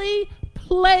holy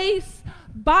place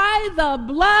by the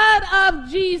blood of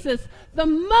Jesus, the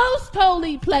most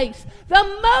holy place,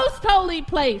 the most holy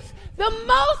place, the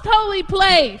most holy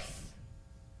place.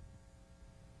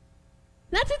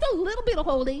 Not just a little bit of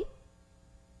holy.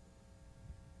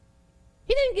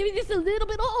 He didn't give you just a little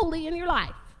bit of holy in your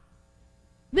life.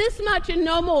 This much and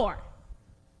no more.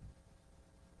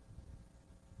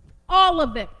 All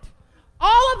of it.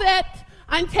 All of it.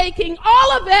 I'm taking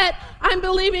all of it. I'm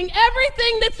believing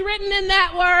everything that's written in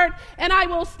that word. And I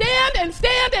will stand and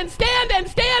stand and stand and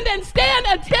stand and stand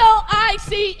until I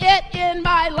see it in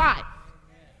my life.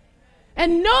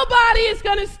 And nobody is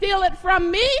going to steal it from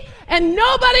me, and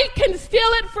nobody can steal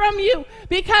it from you,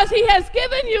 because he has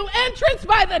given you entrance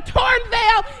by the torn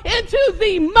veil into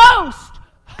the most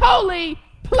holy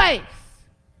place.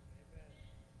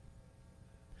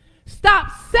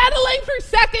 Stop settling for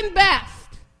second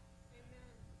best.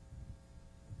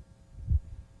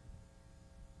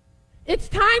 It's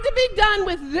time to be done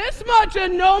with this much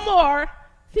and no more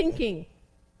thinking.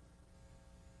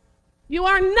 You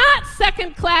are not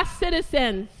second-class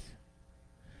citizens.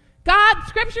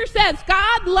 Scripture says,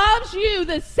 God loves you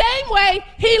the same way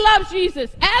he loves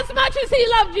Jesus, as much as he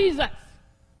loved Jesus.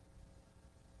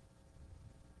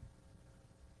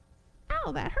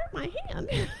 Ow, that hurt my hand.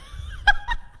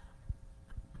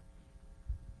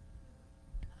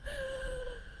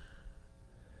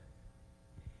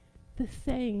 The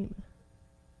same.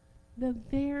 The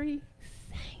very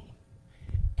same.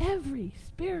 Every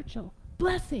spiritual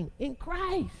blessing in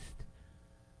Christ.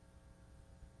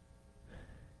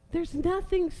 There's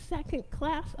nothing second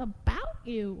class about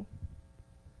you.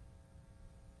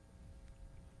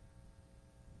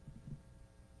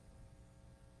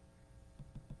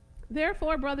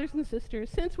 Therefore, brothers and sisters,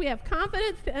 since we have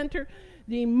confidence to enter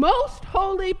the most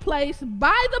holy place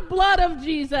by the blood of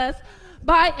Jesus,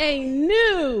 by a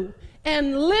new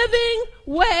and living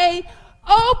way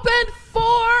opened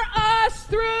for us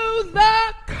through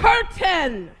the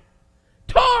curtain,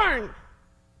 torn.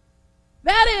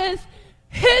 That is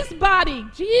his body,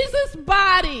 Jesus'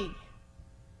 body.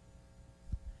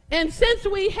 And since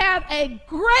we have a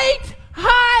great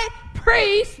high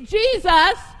priest,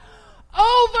 Jesus,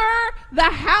 over the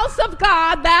house of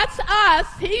God, that's us.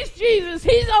 He's Jesus.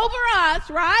 He's over us,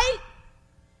 right?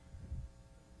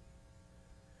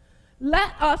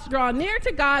 Let us draw near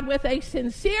to God with a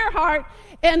sincere heart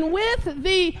and with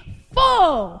the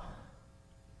full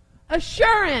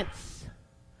assurance.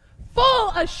 Full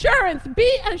assurance.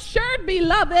 Be assured,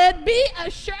 beloved. Be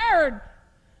assured.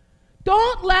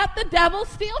 Don't let the devil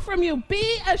steal from you.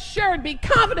 Be assured. Be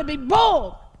confident. Be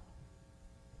bold.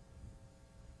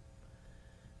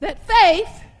 That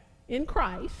faith in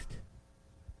Christ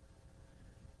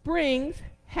brings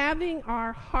having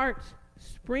our hearts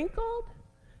sprinkled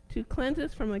to cleanse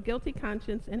us from a guilty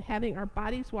conscience and having our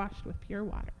bodies washed with pure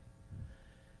water.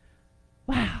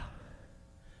 Wow.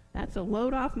 That's a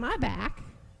load off my back.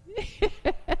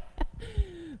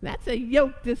 That's a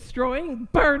yoke destroying,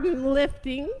 burden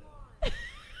lifting.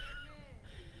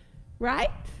 Right?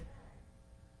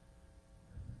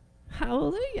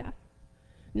 Hallelujah.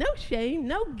 No shame,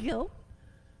 no guilt,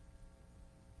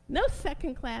 no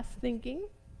second class thinking.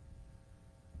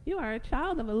 You are a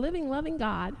child of a living, loving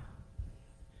God.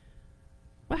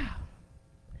 Wow.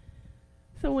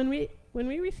 So when we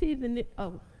receive the new,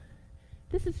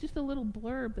 this is just a little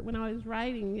blurb that when I was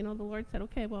writing, the Lord said,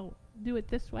 okay, well, do it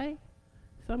this way.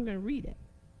 So I'm going to read it.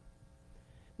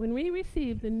 When we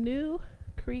receive the new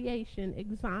creation,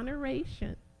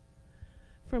 exoneration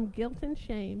from guilt and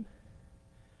shame,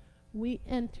 we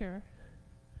enter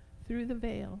through the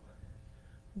veil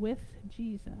with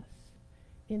Jesus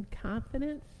in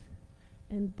confidence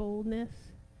and boldness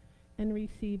and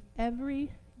receive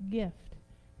every gift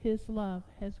his love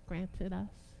has granted us.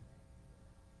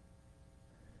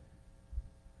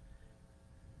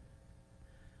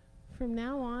 From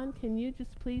now on, can you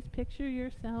just please picture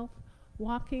yourself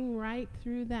walking right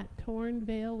through that torn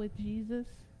veil with Jesus?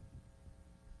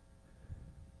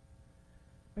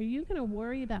 Are you going to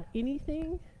worry about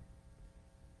anything?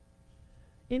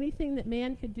 Anything that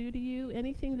man could do to you?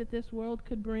 Anything that this world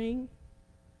could bring?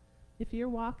 If you're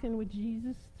walking with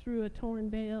Jesus through a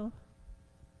torn veil?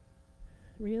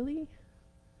 Really?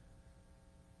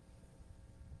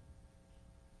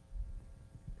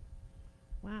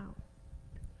 Wow.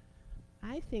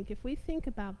 I think if we think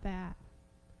about that,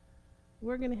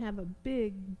 we're going to have a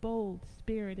big, bold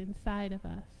spirit inside of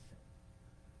us.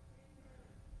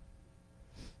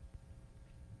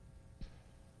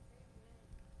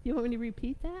 You want me to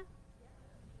repeat that?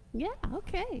 Yeah,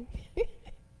 okay.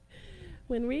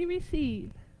 When we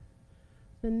receive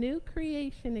the new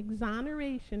creation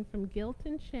exoneration from guilt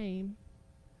and shame,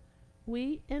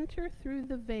 we enter through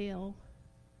the veil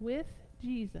with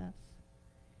Jesus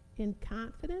in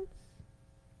confidence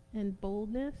and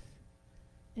boldness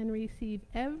and receive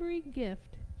every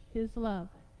gift his love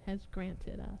has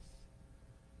granted us.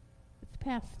 It's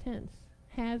past tense,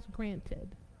 has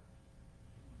granted.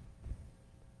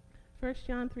 1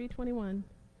 John 3:21.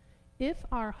 If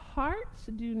our hearts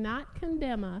do not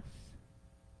condemn us,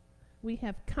 we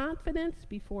have confidence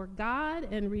before God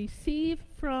and receive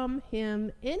from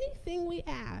him anything we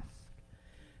ask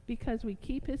because we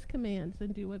keep his commands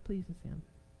and do what pleases him.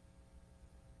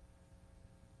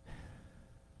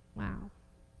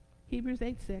 Hebrews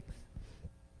 8:6.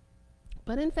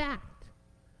 But in fact,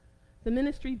 the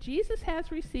ministry Jesus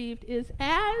has received is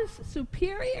as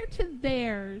superior to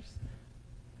theirs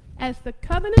as the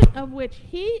covenant of which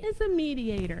he is a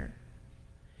mediator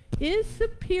is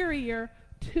superior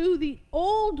to the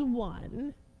old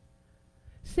one,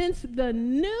 since the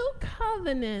new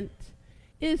covenant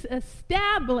is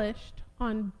established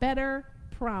on better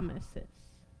promises.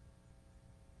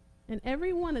 And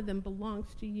every one of them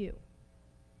belongs to you.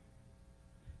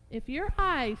 If your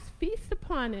eyes feast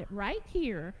upon it right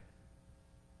here,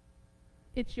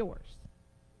 it's yours.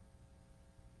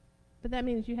 But that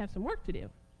means you have some work to do.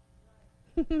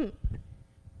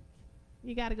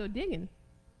 You got to go digging.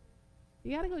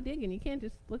 You got to go digging. You can't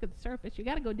just look at the surface. You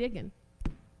got to go digging.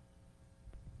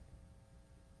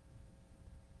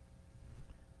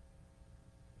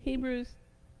 Hebrews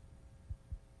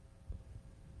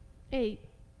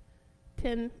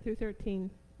 8:10-13.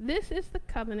 This is the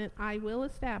covenant I will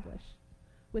establish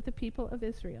with the people of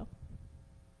Israel.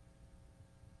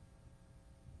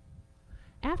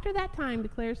 After that time,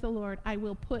 declares the Lord, I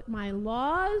will put my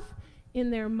laws in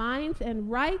their minds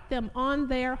and write them on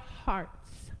their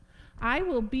hearts. I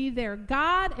will be their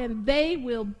God, and they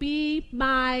will be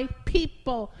my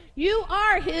people. You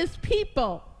are his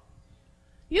people.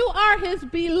 You are his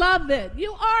beloved.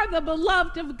 You are the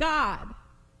beloved of God.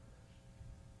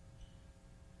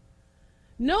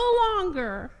 No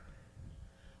longer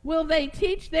will they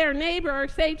teach their neighbor or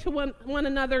say to one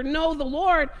another, know the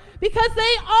Lord, because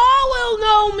they all will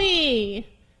know me.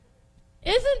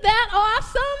 Isn't that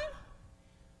awesome?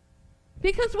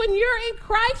 Because when you're in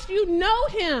Christ, you know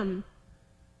him.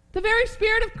 The very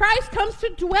Spirit of Christ comes to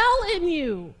dwell in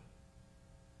you.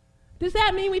 Does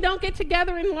that mean we don't get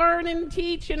together and learn and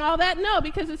teach and all that? No,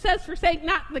 because it says forsake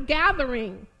not the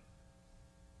gathering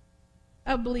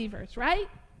of believers, right?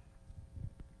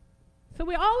 So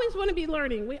we always want to be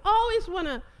learning. We always want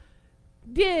to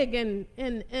dig and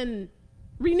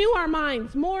renew our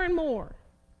minds more and more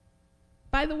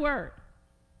by the Word,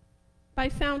 by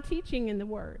sound teaching in the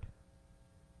Word.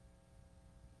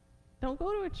 Don't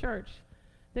go to a church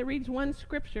that reads one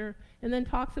scripture and then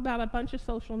talks about a bunch of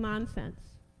social nonsense.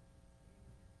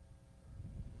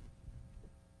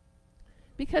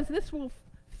 Because this will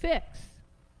fix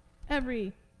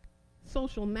every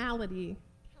social malady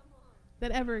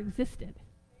that ever existed.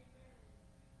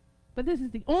 But this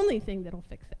is the only thing that'll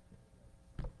fix it.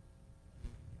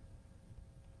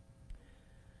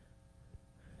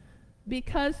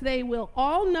 Because they will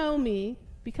all know me,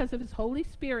 because of his Holy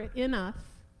Spirit in us,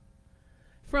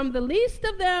 from the least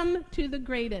of them to the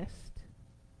greatest.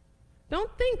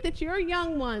 Don't think that your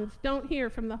young ones don't hear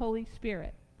from the Holy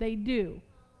Spirit. They do.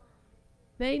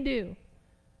 They do.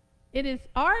 It is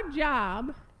our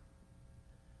job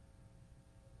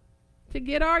to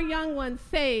get our young ones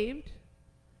saved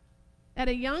at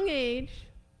a young age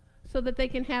so that they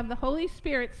can have the Holy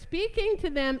Spirit speaking to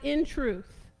them in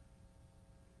truth.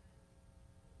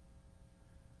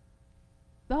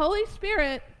 The Holy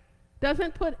Spirit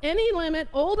doesn't put any limit,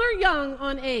 old or young,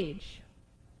 on age.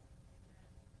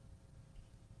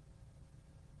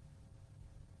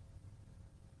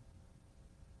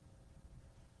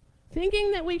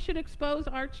 Thinking that we should expose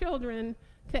our children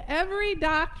to every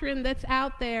doctrine that's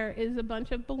out there is a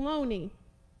bunch of baloney.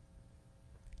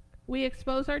 We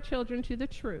expose our children to the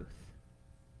truth.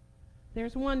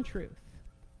 There's one truth,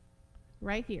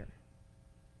 right here.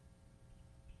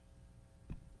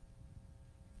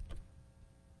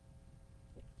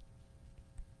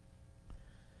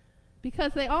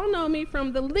 Because they all know me,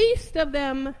 from the least of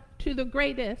them to the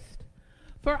greatest.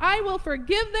 For I will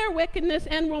forgive their wickedness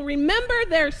and will remember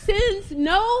their sins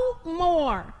no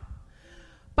more.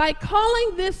 By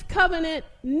calling this covenant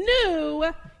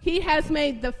new, he has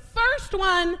made the first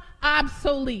one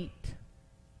obsolete.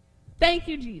 Thank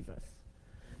you, Jesus.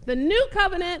 The new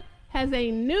covenant has a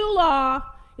new law.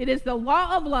 It is the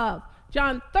law of love.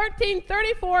 John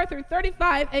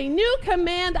 13:34-35, a new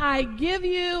command I give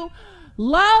you.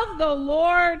 Love the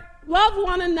Lord, love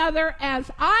one another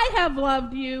as I have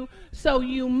loved you. So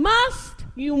you must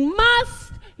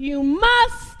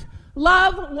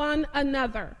love one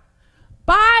another.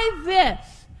 By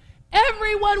this,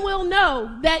 everyone will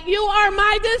know that you are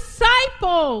my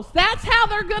disciples. That's how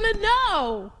they're going to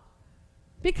know.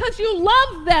 Because you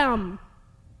love them.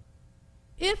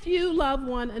 If you love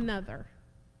one another.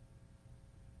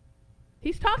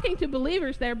 He's talking to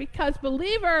believers there because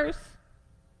believers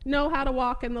know how to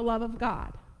walk in the love of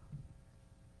God.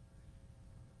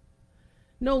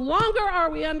 No longer are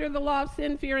we under the law of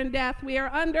sin, fear, and death. We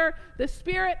are under the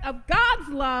Spirit of God's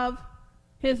love,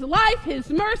 his life, his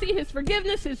mercy, his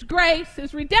forgiveness, his grace,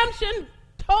 his redemption,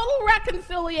 total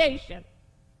reconciliation.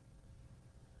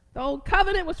 The old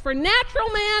covenant was for natural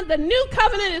man. The new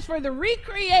covenant is for the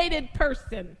recreated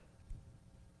person.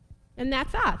 And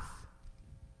that's us.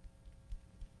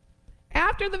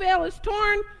 After the veil is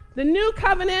torn, the new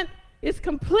covenant is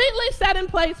completely set in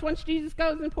place once Jesus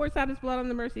goes and pours out his blood on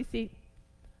the mercy seat.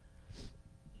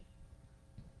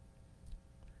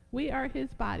 We are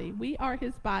his body. We are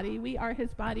his body. We are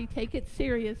his body. Take it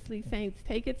seriously, saints.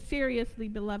 Take it seriously,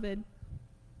 beloved.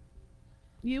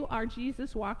 You are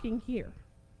Jesus walking here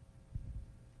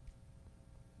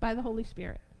by the Holy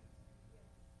Spirit.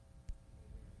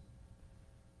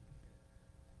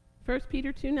 1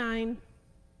 Peter 2:9.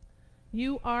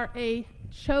 You are a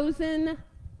chosen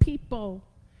people,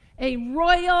 a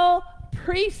royal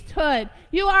priesthood.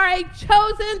 You are a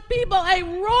chosen people, a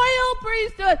royal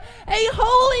priesthood, a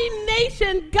holy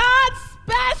nation, God's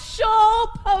special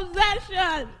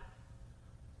possession.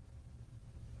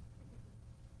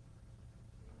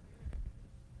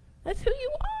 That's who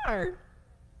you are.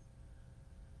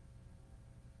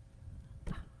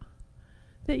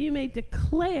 That you may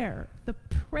declare the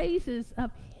praises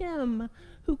of him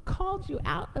who called you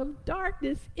out of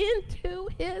darkness into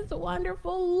his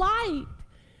wonderful light.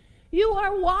 You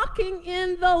are walking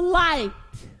in the light.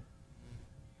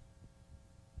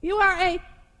 You are a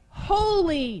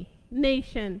holy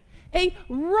nation, a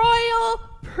royal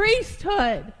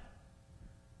priesthood.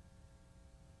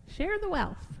 Share the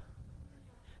wealth.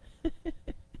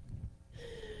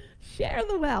 Share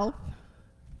the wealth.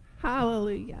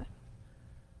 Hallelujah.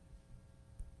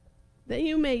 That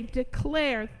you may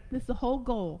declare, this is the whole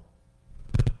goal,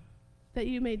 that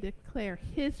you may declare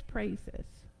his praises.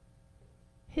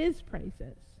 His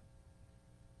praises.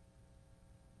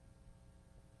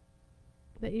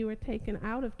 That you were taken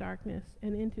out of darkness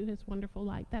and into his wonderful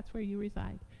light. That's where you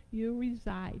reside. You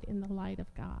reside in the light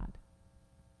of God.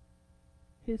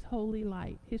 His holy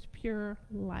light, his pure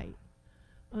light,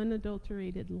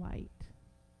 unadulterated light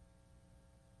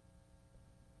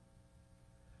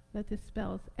that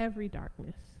dispels every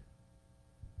darkness.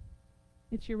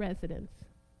 It's your residence.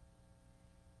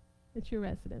 It's your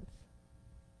residence.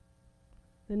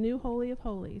 The new Holy of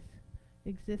Holies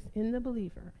exists in the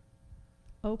believer,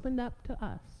 opened up to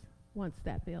us once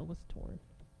that veil was torn.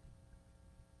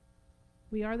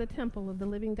 We are the temple of the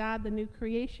living God, the new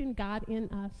creation, God in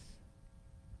us.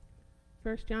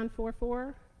 1 John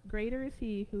 4:4, greater is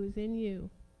he who is in you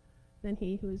than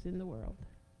he who is in the world.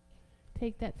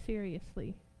 Take that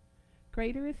seriously.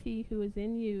 Greater is he who is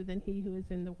in you than he who is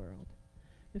in the world.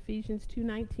 Ephesians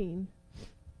 2:19.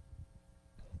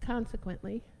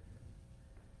 Consequently,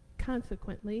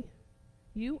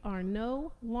 you are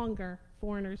no longer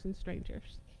foreigners and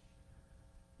strangers.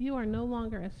 You are no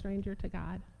longer a stranger to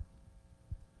God.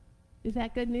 Is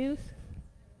that good news?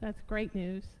 That's great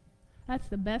news. That's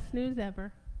the best news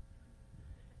ever.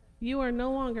 You are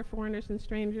no longer foreigners and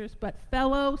strangers, but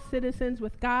fellow citizens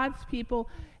with God's people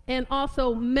and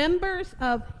also members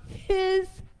of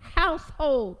his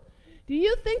household. Do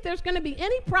you think there's going to be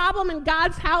any problem in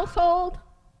God's household?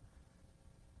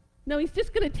 No, he's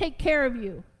just going to take care of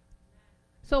you.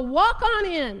 So walk on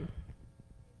in.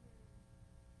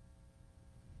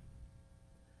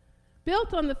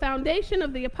 Built on the foundation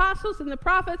of the apostles and the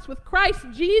prophets with Christ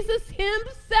Jesus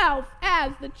himself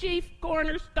as the chief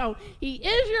cornerstone. He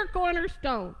is your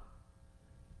cornerstone.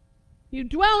 You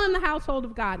dwell in the household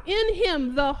of God. In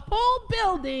him, the whole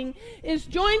building is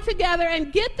joined together,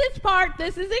 and get this part,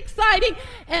 this is exciting,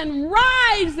 and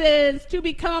rises to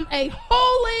become a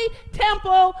holy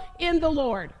temple in the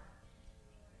Lord.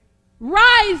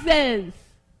 Rises.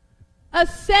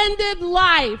 Ascended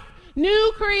life.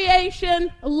 New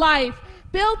creation life.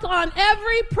 Built on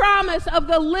every promise of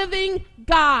the living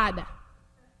God.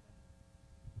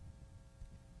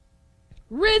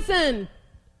 Risen.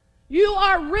 You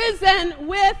are risen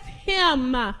with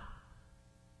him.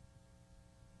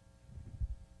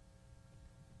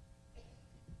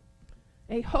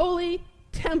 A holy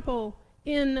temple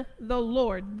in the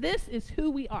Lord. This is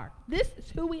who we are. This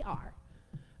is who we are.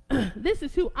 This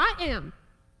is who I am.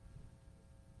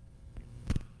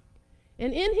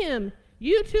 And in him,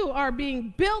 you two are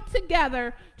being built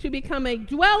together to become a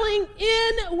dwelling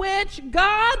in which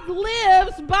God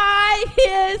lives by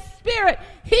his Spirit.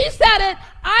 He said it,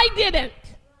 I didn't.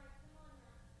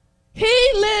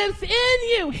 He lives in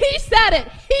you. He said it,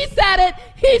 he said it,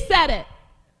 he said it.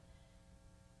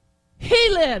 He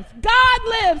lives. God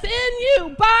lives in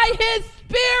you by his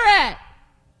Spirit.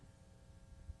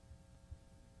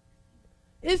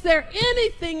 Is there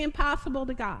anything impossible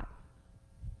to God?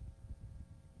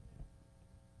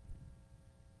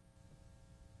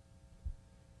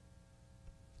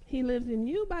 He lives in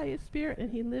you by his Spirit,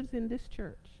 and he lives in this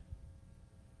church,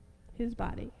 his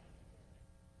body.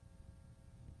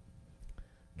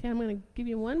 Okay, I'm going to give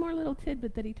you one more little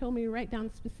tidbit that he told me to write down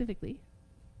specifically.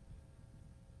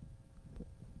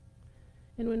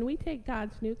 And when we take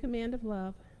God's new command of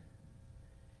love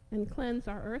and cleanse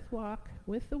our earth walk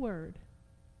with the Word,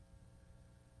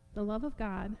 the love of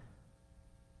God,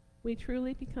 we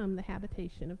truly become the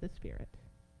habitation of the Spirit,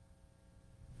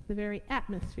 the very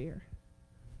atmosphere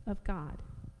of God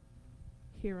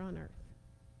here on earth.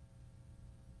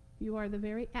 You are the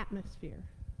very atmosphere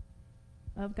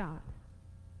of God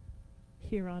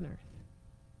here on earth.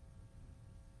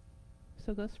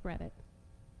 So go spread it.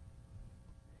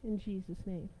 In Jesus'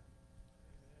 name.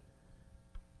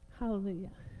 Hallelujah.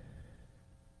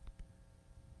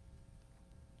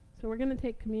 So we're going to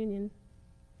take communion.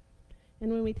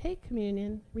 And when we take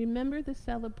communion, remember the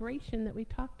celebration that we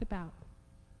talked about.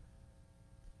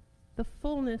 The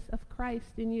fullness of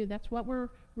Christ in you. That's what we're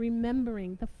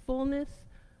remembering. The fullness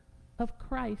of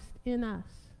Christ in us.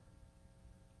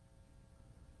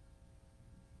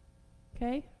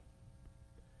 Okay?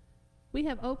 We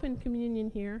have open communion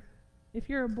here. If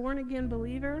you're a born-again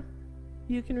believer,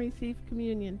 you can receive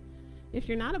communion. If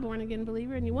you're not a born-again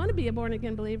believer and you want to be a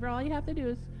born-again believer, all you have to do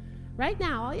is, right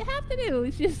now, all you have to do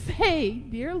is just say,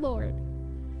 Dear Lord,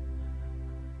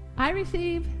 I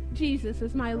receive Jesus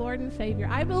as my Lord and Savior.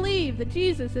 I believe that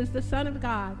Jesus is the Son of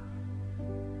God,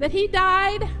 that he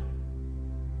died,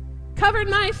 covered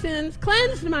my sins,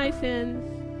 cleansed my sins.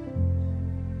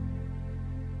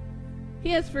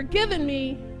 He has forgiven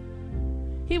me.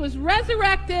 He was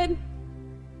resurrected,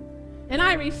 and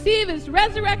I receive his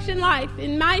resurrection life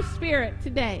in my spirit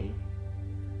today.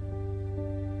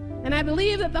 And I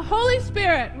believe that the Holy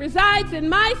Spirit resides in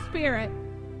my spirit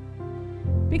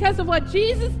because of what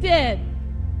Jesus did.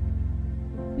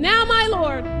 Now my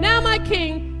Lord, now my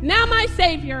King, now my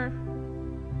Savior.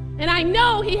 And I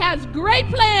know he has great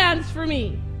plans for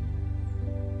me.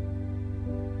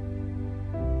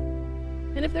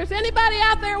 And if there's anybody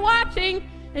out there watching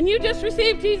and you just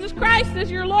received Jesus Christ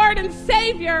as your Lord and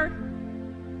Savior,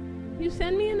 you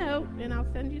send me a note and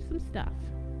I'll send you some stuff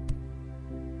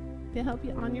to help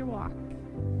you on your walk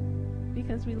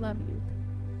because we love you.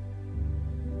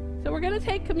 So we're going to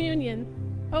take communion,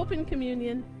 open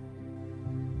communion.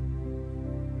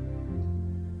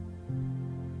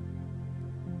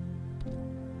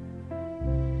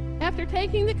 After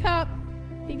taking the cup,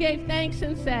 he gave thanks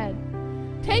and said,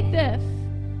 Take this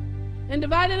and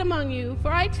divide it among you,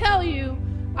 for I tell you,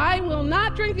 I will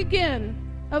not drink again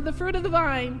of the fruit of the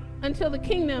vine until the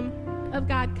kingdom of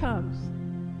God comes.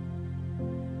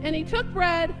 And he took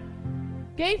bread,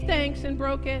 gave thanks and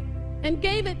broke it, and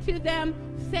gave it to them,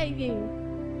 saying,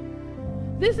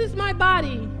 This is my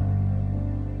body,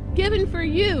 given for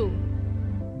you.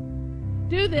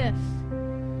 Do this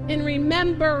in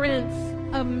remembrance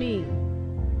of me.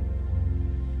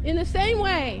 In the same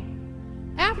way,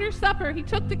 after supper, he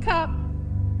took the cup,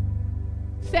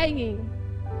 saying,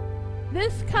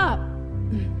 This cup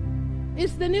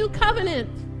is the new covenant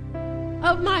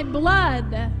of my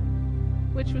blood,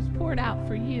 which was poured out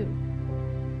for you.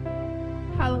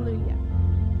 Hallelujah.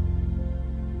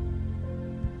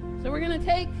 So we're going to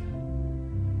take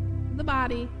the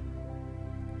body.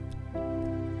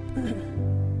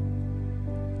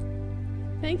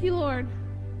 Thank you, Lord,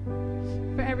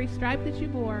 for every stripe that you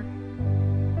bore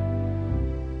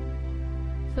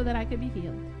so that I could be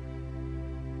healed.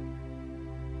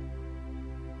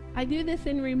 I do this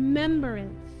in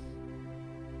remembrance,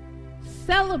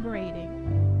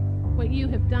 celebrating what you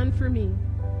have done for me.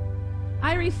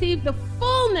 I receive the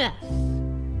fullness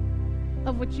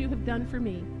of what you have done for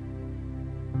me.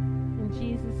 In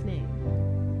Jesus' name.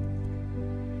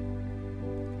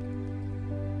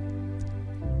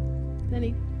 Then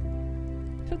he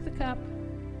took the cup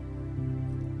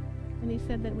and he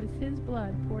said that it was his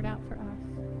blood poured out for us.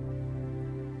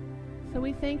 So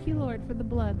we thank you, Lord, for the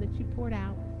blood that you poured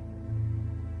out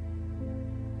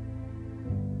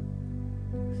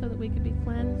so that we could be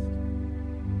cleansed.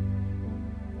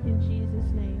 In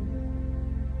Jesus' name,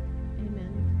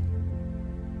 amen.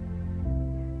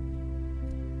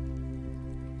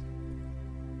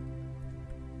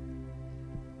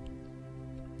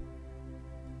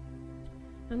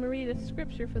 I'm going to read a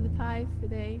scripture for the tithes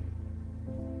today.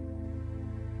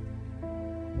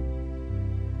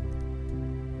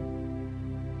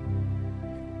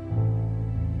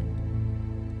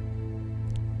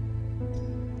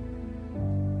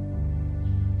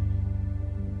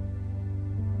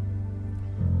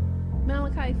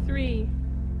 Malachi 3.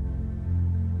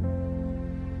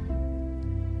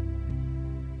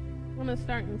 I'm going to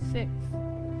start in 6.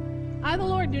 I, the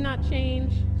Lord, do not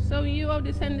change, so you, O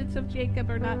descendants of Jacob,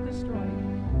 are not destroyed.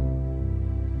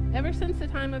 Ever since the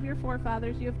time of your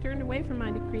forefathers, you have turned away from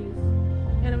my decrees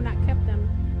and have not kept them.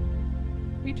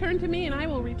 Return to me, and I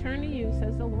will return to you,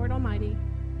 says the Lord Almighty.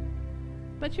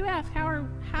 But you ask, how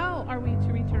are we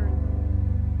to return?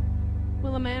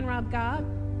 Will a man rob God?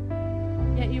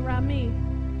 Yet you rob me.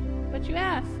 But you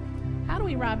ask, how do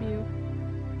we rob you?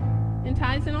 In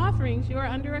tithes and offerings you are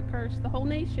under a curse, the whole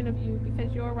nation of you,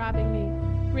 because you are robbing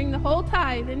me. Bring the whole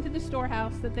tithe into the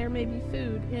storehouse, that there may be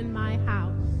food in my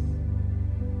house.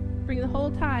 Bring the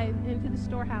whole tithe into the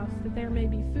storehouse, that there may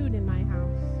be food in my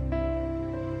house.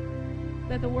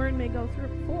 That the word may go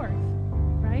forth,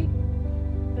 right?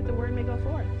 That the word may go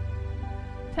forth.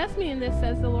 Test me in this,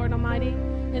 says the Lord Almighty,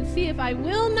 and see if I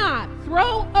will not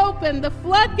throw open the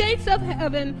floodgates of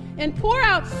heaven and pour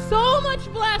out so much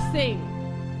blessing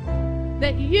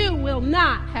that you will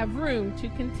not have room to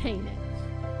contain it.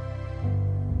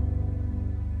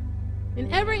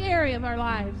 In every area of our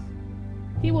lives,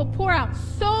 He will pour out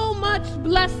so much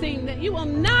blessing that you will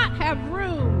not have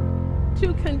room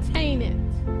to contain it.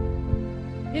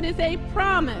 It is a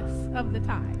promise of the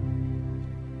tithe.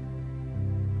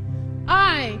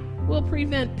 I will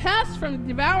prevent pests from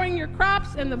devouring your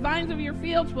crops, and the vines of your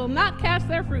fields will not cast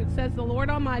their fruit, says the Lord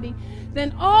Almighty.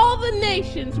 Then all the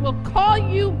nations will call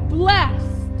you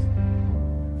blessed,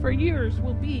 for yours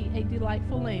will be a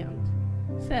delightful land,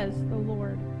 says the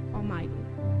Lord Almighty.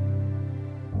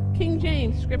 King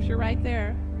James scripture right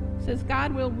there says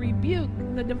God will rebuke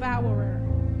the devourer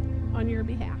on your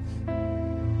behalf.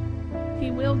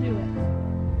 He will do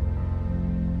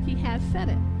it. He has said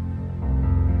it.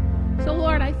 So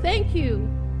Lord, I thank you.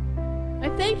 I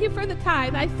thank you for the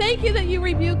tithe. I thank you that you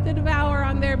rebuke the devourer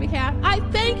on their behalf. I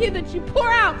thank you that you pour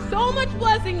out so much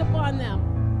blessing upon them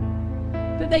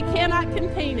that they cannot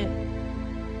contain it.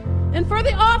 And for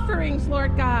the offerings,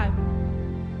 Lord God,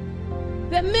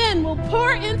 that men will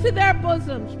pour into their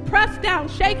bosoms, pressed down,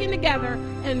 shaken together,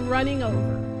 and running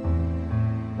over.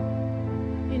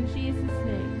 In Jesus'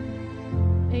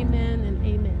 name, amen and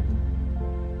amen.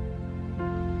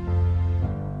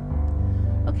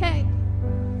 Okay,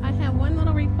 I have one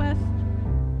little request.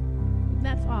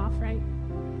 That's off, right?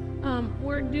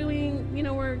 We're doing,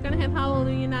 we're going to have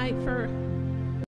Hallelujah night for